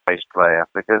permanent bass player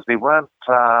because we weren't,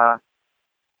 I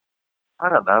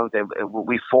don't know,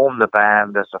 we formed the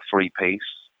band as a free piece,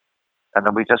 and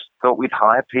then we just thought we'd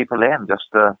hire people in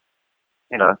just to,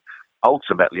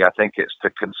 ultimately I think it's to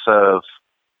conserve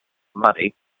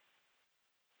money.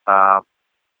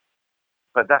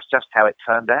 But that's just how it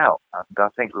turned out. And I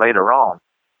think later on,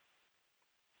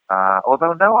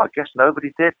 although no, I guess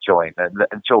nobody did join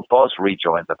until Boz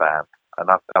rejoined the band. And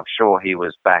I'm sure he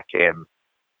was back in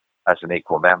as an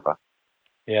equal member.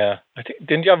 Yeah.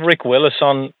 Didn't you have Rick Willis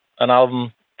on an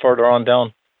album further on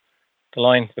down the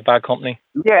line with Bad Company?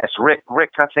 Yes, Rick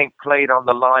I think played on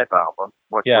the live album,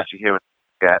 what you hear it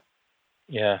get.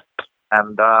 Yeah.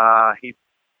 And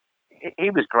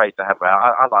he was great to have around.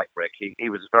 I like Rick. He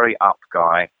was a very up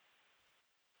guy,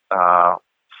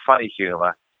 funny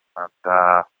humour, and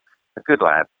a good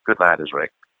lad. Good lad is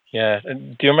Rick. Yeah.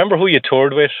 Do you remember who you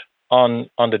toured with on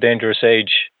the Dangerous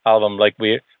Age album? Like,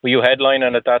 were you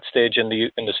headlining at that stage in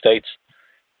the States?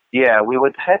 Yeah, we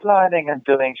were headlining and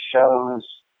doing shows.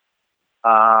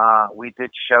 We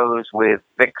did shows with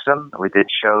Vixen. We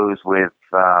did shows with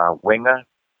Winger,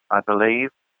 I believe.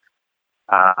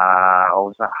 Or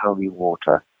was that Holy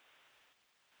Water?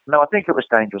 No, I think it was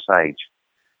Dangerous Age.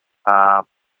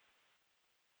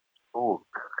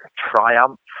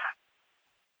 Triumph.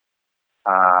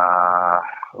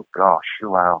 Oh gosh,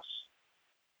 who else?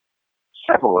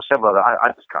 Several.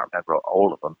 I just can't remember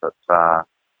all of them, but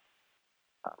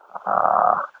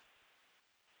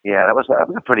yeah, that was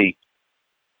a pretty.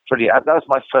 That was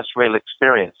my first real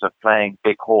experience of playing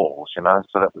big halls, So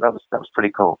that was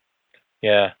pretty cool.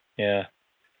 Yeah.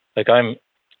 Like, I'm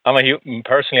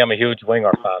Personally, I'm a huge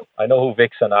Winger fan. I know who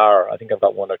Vixen are. I think I've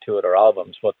got one or two of their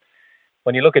albums. But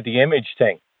when you look at the image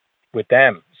thing with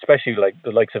them, especially like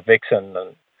the likes of Vixen,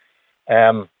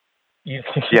 and you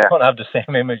don't have the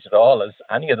same image at all as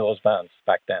any of those bands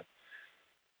back then.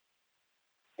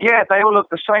 Yeah, they all look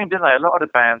the same, didn't they? A lot of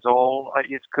the bands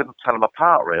you just couldn't tell them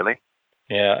apart, really.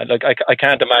 Yeah, like I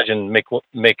can't imagine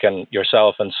Mick and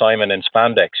yourself and Simon in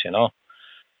spandex, you know.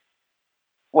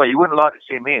 Well, you wouldn't like to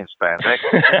see me in spandex.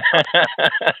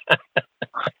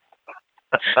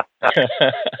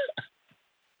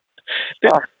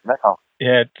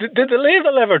 Yeah. Did the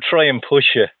label ever try and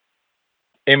push you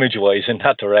image-wise in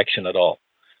that direction at all?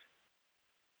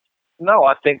 No,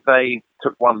 I think they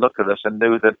took one look at us and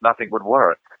knew that nothing would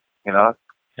work, you know?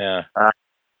 Yeah. I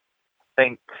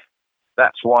think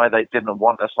that's why they didn't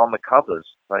want us on the covers.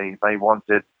 They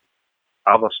wanted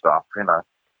other stuff, you know,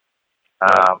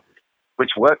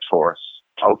 which worked for us,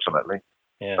 ultimately.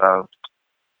 Yeah. So,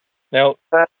 now,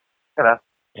 you know.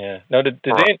 Yeah. Now,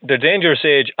 the Dangerous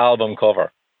Age album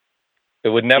cover, it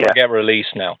would never get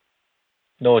released now.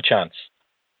 No chance.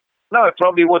 No, it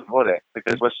probably wouldn't, would it?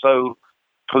 Because we're so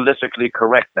politically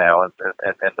correct now in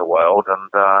the world, and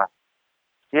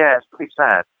it's pretty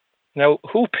sad. Now,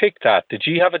 who picked that? Did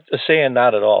you have a say in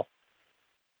that at all?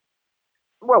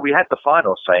 Well, we had the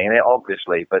final say in it,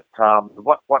 obviously, but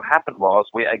what happened was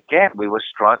we were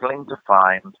struggling to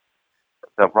find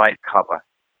the right cover,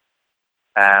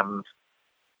 and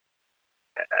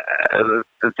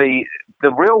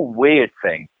the real weird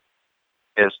thing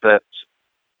is that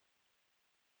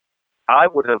I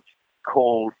would have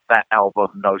called that album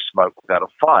No Smoke Without a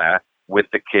Fire with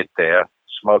the kid there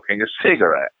smoking a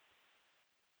cigarette.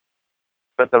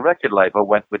 But the record label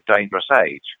went with Dangerous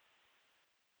Age.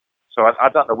 So I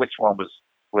don't know which one was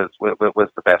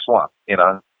the best one, you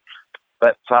know.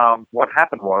 But what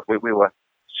happened was we were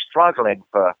struggling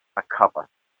for a cover.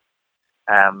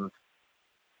 And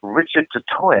Richard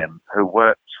Tatoyan, who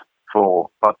worked for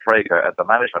Bud Prager at the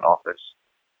management office,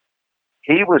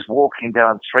 he was walking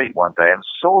down the street one day and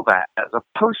saw that as a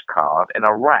postcard in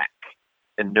a rack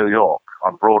in New York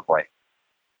on Broadway.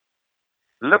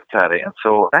 Looked at it and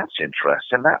thought, that's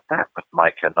interesting. That would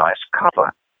make a nice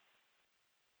cover.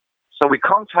 So we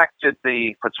contacted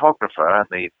the photographer and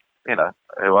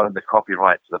who owned the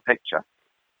copyright to the picture,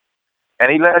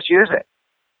 and he let us use it.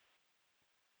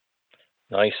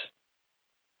 Nice.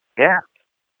 Yeah.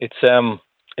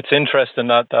 It's interesting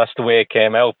that that's the way it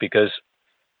came out, because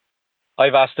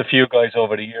I've asked a few guys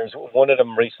over the years. One of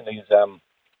them recently is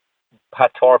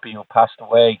Pat Torpey, who passed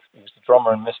away. He was the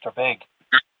drummer in Mr. Big.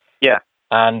 Yeah.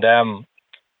 And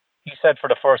he said for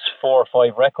the first 4 or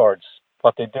 5 records,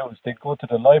 what they'd do is they'd go to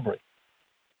the library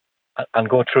and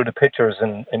go through the pictures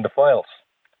in the files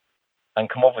and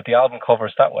come up with the album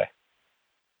covers that way.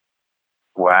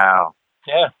 Wow.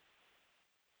 Yeah.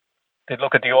 They'd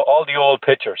look at all the old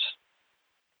pictures,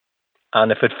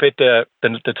 and if it fit the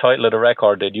title of the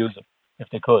record, they'd use it if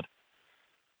they could.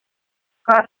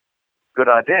 Good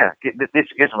idea. This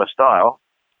gives them a style.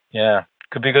 Yeah,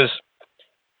 because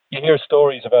you hear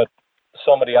stories about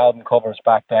some of the album covers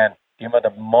back then, the amount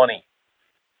of money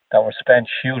that were spent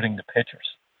shooting the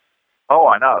pictures. Oh,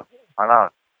 I know.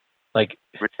 Like,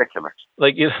 ridiculous.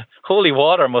 Like, Holy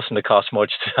Water mustn't have cost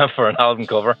much for an album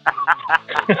cover.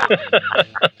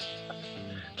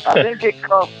 I think it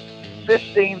cost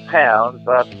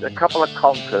 £15, a couple of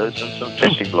conkers and some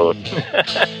fishing blood.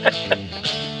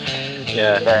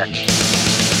 Yeah.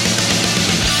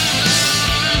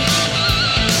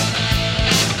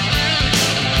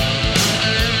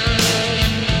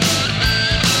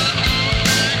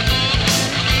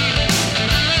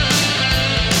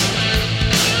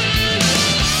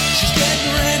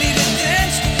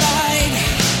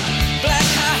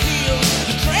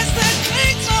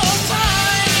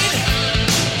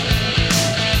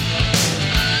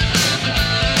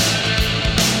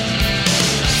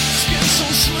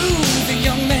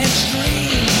 Young man's dream.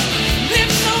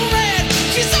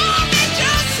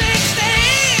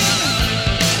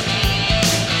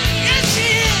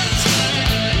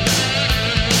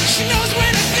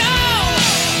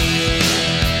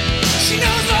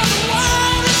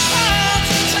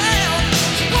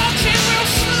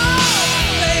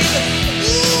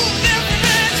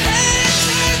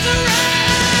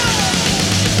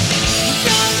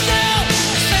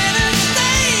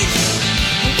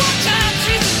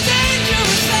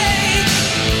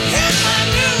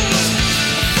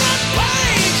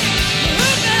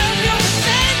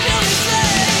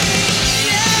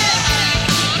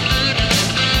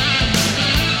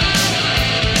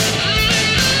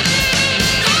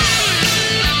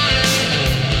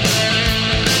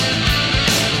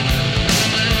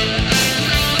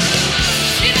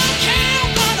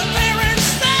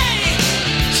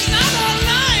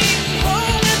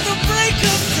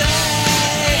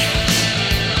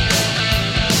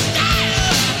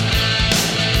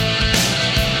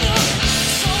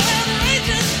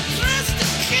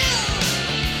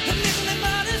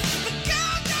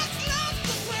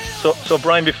 So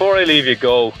Brian, before I leave you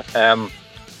go,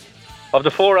 of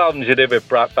the 4 albums you did with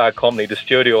Bad Company, the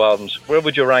studio albums, where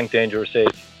would you rank Dangerous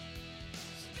Age?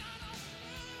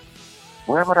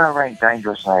 Where would I rank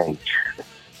Dangerous Age?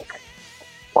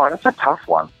 Well, that's a tough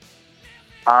one.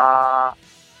 I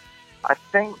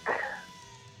think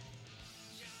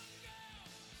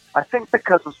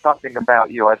because of Something About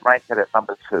You, I'd rank it at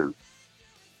number 2.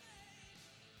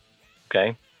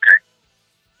 Okay.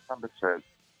 Number 2.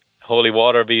 Holy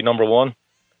Water be number 1?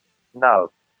 No.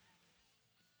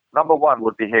 Number 1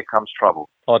 would be Here Comes Trouble.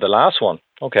 Oh, the last one.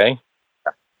 Okay.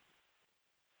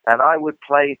 And I would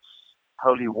place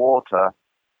Holy Water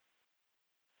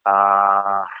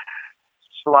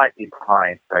slightly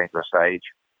behind Dangerous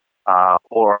Age,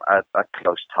 or a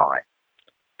close tie.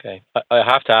 Okay. I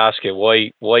have to ask you,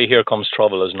 why Here Comes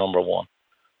Trouble is number 1?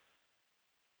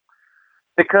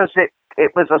 Because it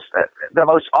was the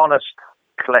most honest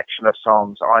collection of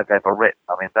songs I've ever written.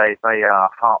 I mean, they are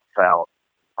heartfelt.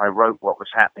 I wrote what was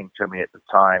happening to me at the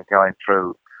time, going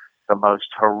through the most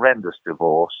horrendous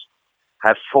divorce,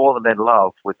 had fallen in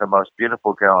love with the most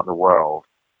beautiful girl in the world,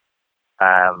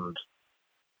 and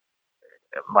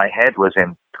my head was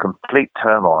in complete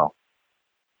turmoil.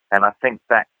 And I think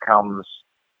that comes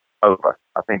over.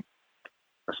 I think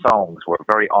the songs were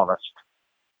very honest.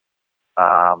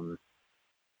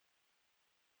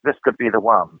 This Could Be the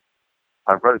One.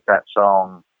 I wrote that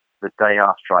song the day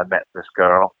after I met this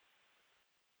girl,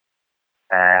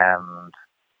 and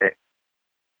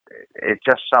it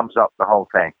just sums up the whole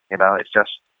thing. You know, it's just,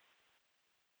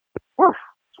 woof,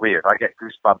 it's weird. I get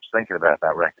goosebumps thinking about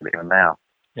that record even now.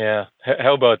 Yeah.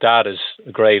 How about that as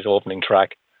a great opening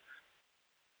track?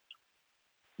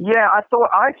 Yeah, I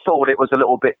thought it was a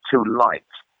little bit too light,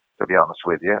 to be honest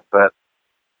with you, but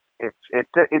it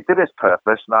did its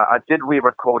purpose. And I did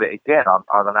re-record it again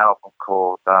on an album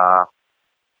called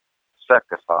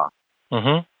Circus Bar.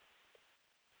 Mm-hmm.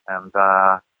 And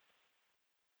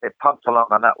it pumped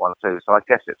along on that one too, so I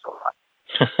guess it's all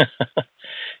right.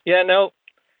 Yeah, now,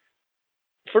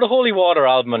 for the Holy Water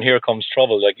album and Here Comes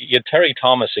Trouble, like, you had Terry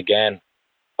Thomas again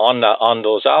on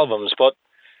those albums, but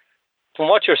from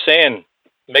what you're saying,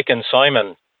 Mick and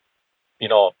Simon, you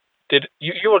know,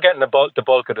 you were getting the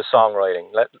bulk of the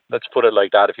songwriting. Let's put it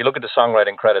like that. If you look at the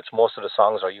songwriting credits, most of the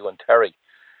songs are you and Terry.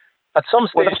 At some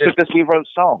stage, well, that's because we wrote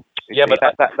songs. Yeah, but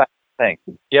that's thing.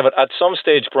 Yeah, but at some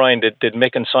stage, Brian, did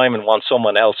Mick and Simon want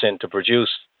someone else in to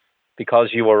produce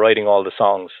because you were writing all the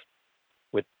songs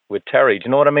with Terry? Do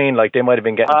you know what I mean? Like, they might have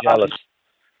been getting jealous.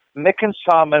 Mick and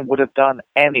Simon would have done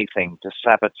anything to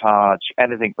sabotage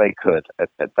anything they could at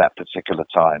that particular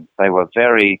time. They were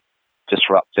very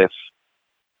disruptive.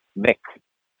 Mick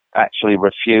actually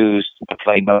refused to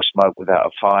play No Smoke Without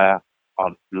a Fire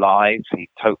on live. He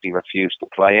totally refused to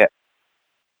play it.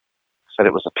 Said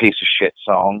it was a piece of shit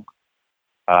song.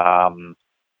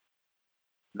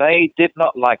 They did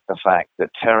not like the fact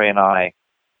that Terry and I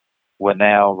were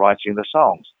now writing the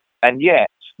songs. And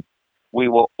yet, we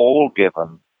were all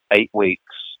given 8 weeks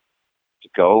to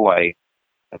go away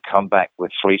and come back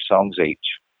with 3 songs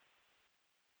each.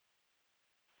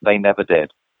 They never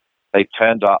did. They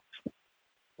turned up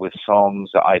with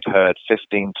songs that I'd heard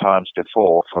 15 times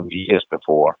before from years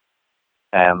before,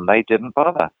 and they didn't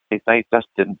bother. They just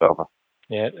didn't bother.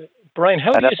 Yeah, Brian,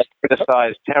 how and do you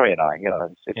criticize Terry and I? You know,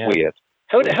 it's weird.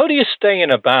 How do you stay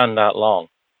in a band that long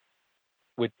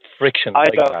with friction? I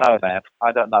don't know, man.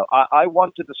 I don't know. I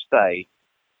wanted to stay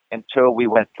until we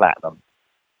went platinum,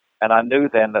 and I knew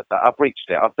then that I've reached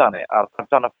it. I've done it. I've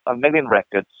done a million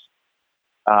records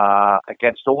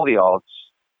against all the odds.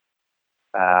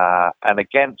 And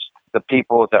against the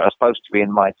people that are supposed to be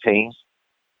in my team.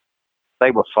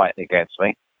 They were fighting against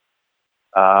me.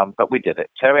 But we did it.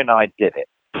 Terry and I did it.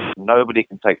 Nobody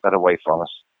can take that away from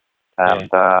us. And,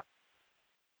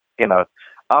 you know,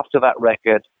 after that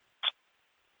record,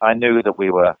 I knew that we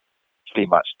were pretty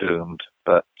much doomed.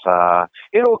 But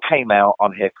it all came out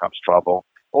on Here Comes Trouble.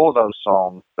 All those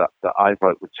songs that I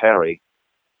wrote with Terry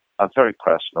are very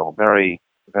personal, very,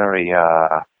 very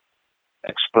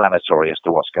explanatory as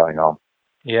to what's going on.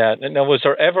 Yeah. Now, was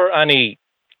there ever any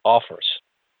offers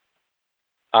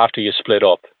after you split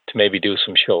up to maybe do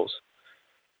some shows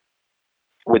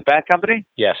with Bad Company?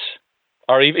 Yes,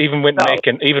 or even with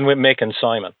Mick and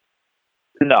Simon.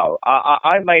 No,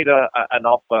 I made an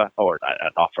offer,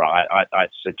 I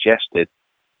suggested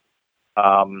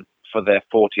for their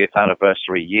 40th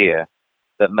anniversary year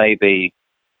that maybe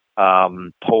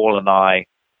Paul and I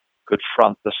could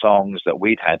front the songs that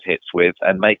we'd had hits with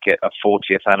and make it a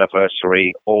 40th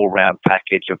anniversary all-round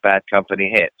package of Bad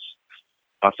Company hits.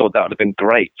 I thought that would have been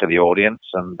great for the audience,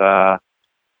 and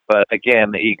but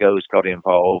again, the egos got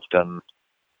involved, and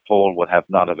Paul would have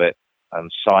none of it,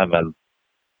 and Simon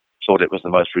thought it was the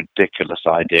most ridiculous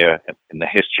idea in the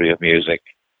history of music.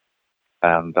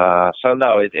 And so,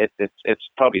 no, it's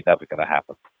probably never going to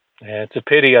happen. Yeah, it's a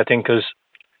pity, I think, because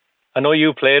I know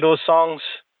you play those songs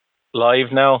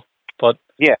live now, but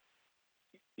yeah,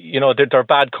 they're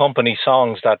Bad Company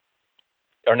songs that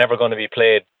are never going to be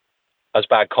played as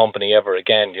Bad Company ever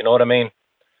again. You know what I mean?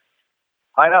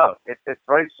 I know. It's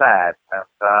very sad. And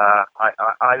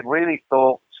I really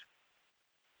thought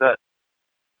that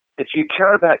if you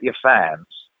care about your fans,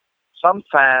 some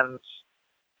fans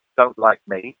don't like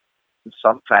me, and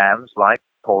some fans like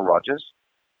Paul Rodgers.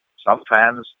 Some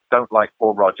fans don't like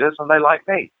Paul Rodgers, and they like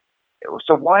me.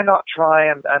 So why not try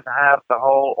and have the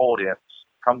whole audience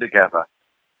come together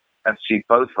and see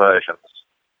both versions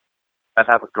and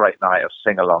have a great night of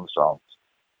sing-along songs?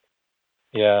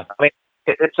 Yeah. I mean,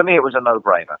 to me, it was a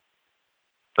no-brainer.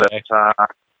 But,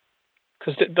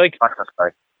 because,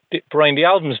 Brian, the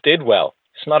albums did well.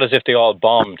 It's not as if they all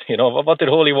bombed. What did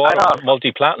Holy Water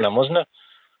multi-platinum, wasn't it?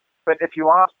 But if you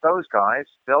ask those guys,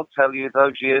 they'll tell you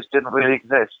those years didn't really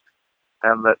exist.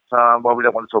 And that, we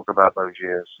don't want to talk about those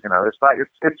years. It's like,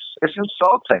 it's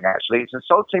insulting, actually. It's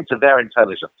insulting to their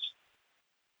intelligence.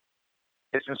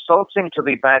 It's insulting to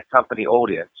the Bad Company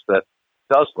audience that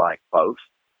does like both.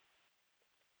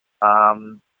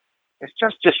 It's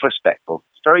just disrespectful.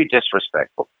 It's very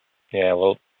disrespectful. Yeah,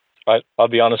 well, I'll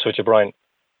be honest with you, Brian.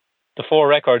 The 4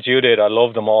 records you did, I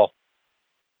love them all.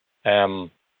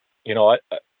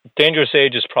 Dangerous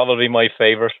Age is probably my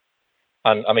favorite,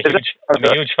 and I'm a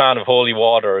huge fan of Holy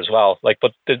Water as well.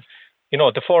 But the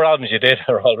 4 albums you did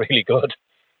are all really good.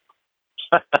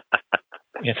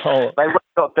 They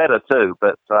got better too,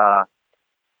 but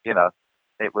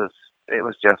it was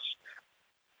just,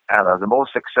 I don't know, the more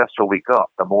successful we got,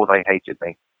 the more they hated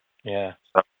me. Yeah.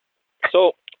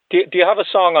 So do you have a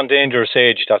song on Dangerous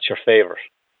Age that's your favorite?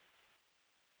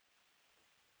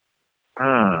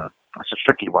 That's a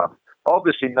tricky one.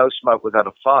 Obviously, No Smoke Without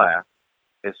a Fire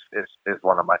is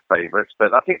one of my favorites,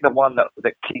 but I think the one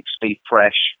that keeps me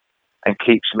fresh and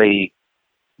keeps me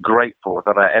grateful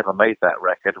that I ever made that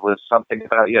record was Something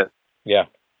About You. Yeah.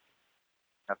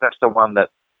 And that's the one that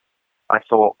I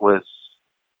thought was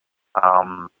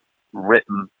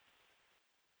written,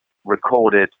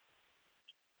 recorded,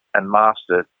 and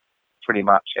mastered pretty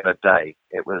much in a day.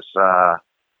 It was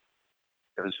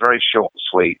very short and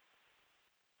sweet.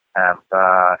 And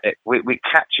we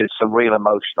captured some real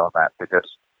emotion on that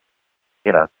because,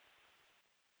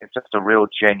 it's just a real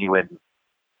genuine,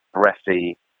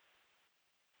 breathy,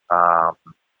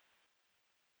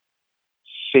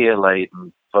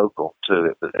 fear-laden vocal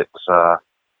too. It was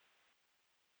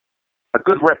a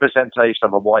good representation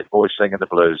of a white boy singing the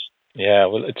blues. Yeah,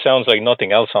 well, it sounds like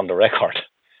nothing else on the record.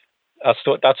 That's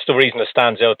the reason it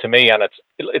stands out to me, and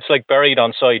it's like buried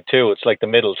on side 2. It's like the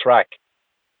middle track.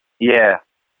 Yeah.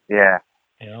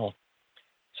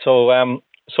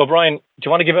 So Brian, do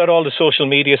you want to give out all the social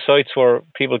media sites where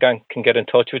people can get in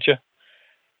touch with you?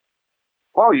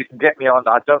 Well, you can get me on,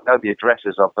 I don't know the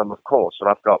addresses of them, of course, but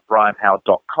I've got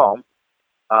brianhowe.com.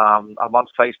 I'm on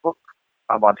Facebook.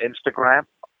 I'm on Instagram.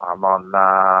 I'm on,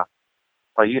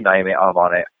 you name it, I'm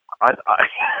on it.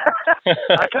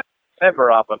 I can't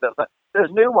remember up, but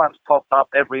there's new ones pop up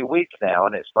every week now,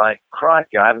 and it's like,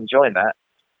 crikey, I haven't joined that.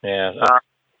 Yeah.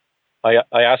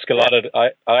 I ask a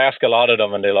lot of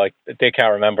them, and they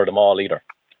can't remember them all either.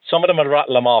 Some of them will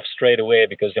rattle them off straight away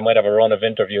because they might have a run of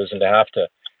interviews and they have to.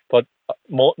 But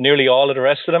nearly all of the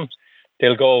rest of them,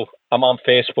 they'll go, I'm on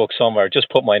Facebook somewhere, just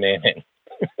put my name in.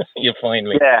 You'll find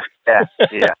me. Yeah.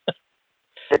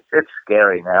 It's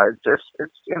scary now.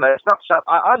 It's not so.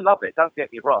 I love it. Don't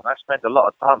get me wrong. I spend a lot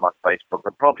of time on Facebook,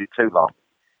 but probably too long.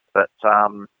 But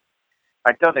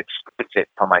I don't expect it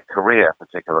for my career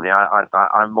particularly.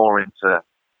 I'm more into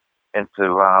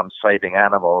saving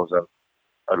animals and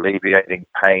alleviating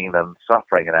pain and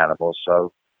suffering in animals.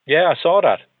 So yeah, I saw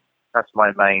that. That's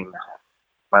my main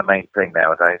thing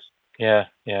nowadays. Yeah.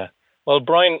 Well,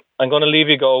 Brian, I'm going to leave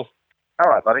you go. All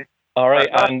right, buddy. All right,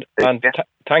 and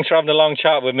thanks for having a long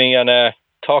chat with me and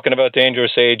talking about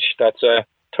Dangerous Age. That's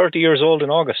 30 years old in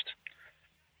August.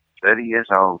 30 years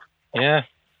old. Yeah.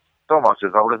 It's almost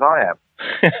as old as I am.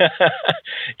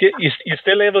 You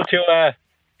still able to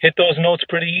hit those notes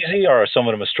pretty easy, or are some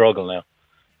of them a struggle now?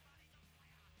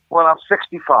 Well, I'm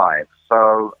 65,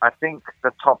 so I think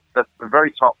the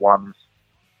very top ones,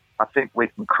 I think we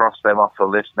can cross them off the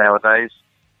list nowadays.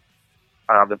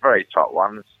 The very top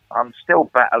ones. I'm still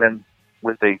battling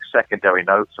with the secondary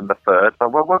notes and the third,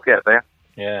 but we'll get there.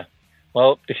 Yeah.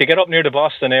 Well, if you get up near the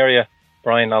Boston area,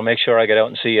 Brian, I'll make sure I get out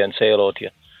and see you and say hello to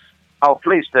you. Oh,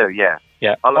 please do, yeah.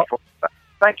 Yeah. I look forward to that.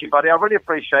 Thank you, buddy. I really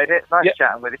appreciate it. Nice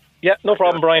chatting with you. Yeah, no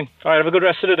problem, Brian. All right, have a good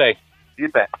rest of the day. You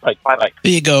bet. Right. Bye-bye.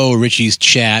 There you go, Richie's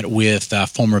chat with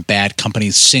former Bad Company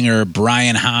singer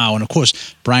Brian Howe. And, of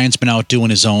course, Brian's been out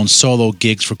doing his own solo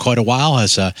gigs for quite a while,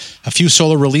 has a few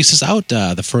solo releases out.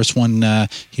 The first one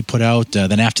he put out,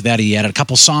 then after that he added a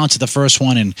couple songs to the first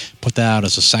one and put that out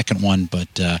as a second one.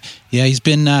 But, yeah, he's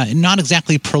been not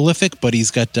exactly prolific, but he's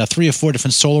got 3 or 4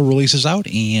 different solo releases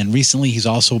out. And recently he's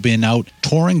also been out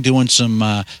touring, doing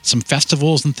some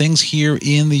festivals and things here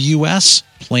in the U.S.,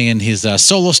 playing his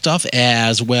solo stuff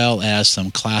as well as some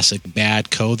classic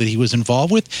Bad Co. that he was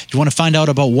involved with. If you want to find out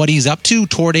about what he's up to,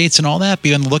 tour dates and all that,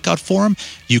 be on the lookout for him.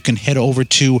 You can head over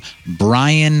to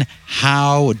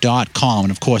brianhowe.com.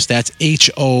 And, of course, that's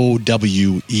Howe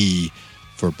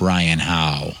for Brian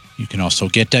Howe. You can also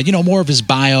get, more of his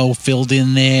bio filled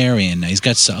in there, and he's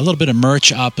got a little bit of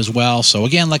merch up as well. So,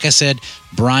 again, like I said,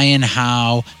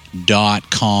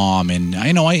 brianhowe.com. And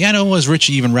I know as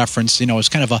Richie even referenced, it's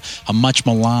kind of a much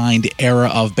maligned era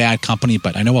of Bad Company,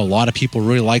 but I know a lot of people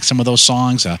really like some of those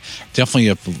songs. Definitely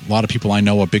a lot of people I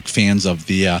know are big fans of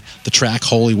the track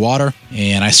Holy Water,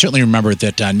 and I certainly remember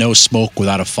that No Smoke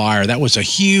Without a Fire, that was a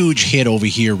huge hit over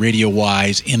here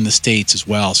radio-wise in the States as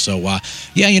well. So, I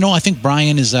think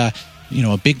Brian is a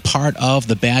big part of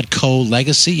the Bad Co.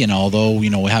 legacy, and although,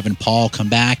 having Paul come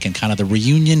back and kind of the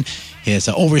reunion has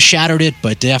overshadowed it,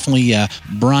 but definitely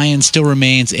Brian still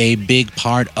remains a big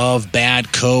part of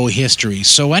Bad Co. history.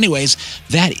 So anyways,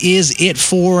 that is it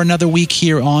for another week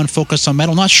here on Focus on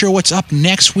Metal. Not sure what's up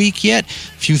next week yet. A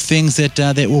few things that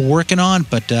we're working on,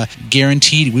 but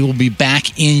guaranteed we will be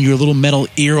back in your little metal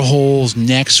ear holes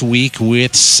next week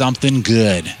with something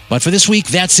good. But for this week,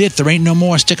 that's it. There ain't no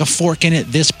more. Stick a fork in it.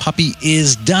 This puppy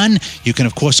is done. You can,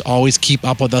 of course, always keep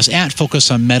up with us at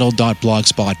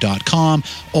focusonmetal.blogspot.com,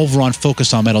 over on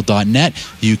focusonmetal.net.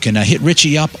 You can hit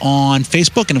Richie up on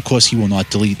Facebook, and of course he will not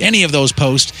delete any of those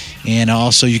posts. And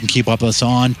also you can keep up with us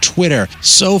on Twitter.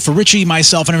 So for Richie,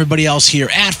 myself, and everybody else here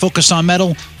at Focus on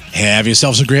Metal, have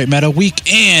yourselves a great metal week,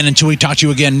 and until we talk to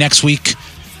you again next week,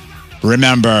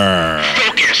 remember,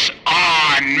 focus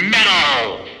on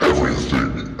metal.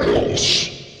 Everything else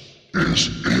is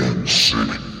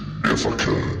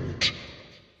insignificant.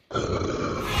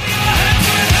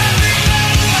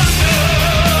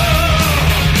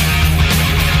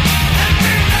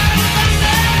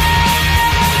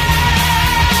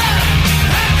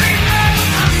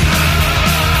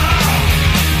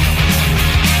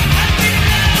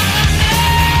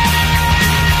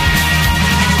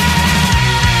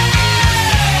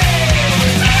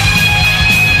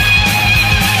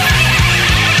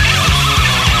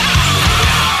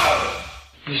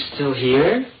 Still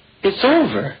here? It's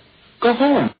over. Go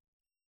home.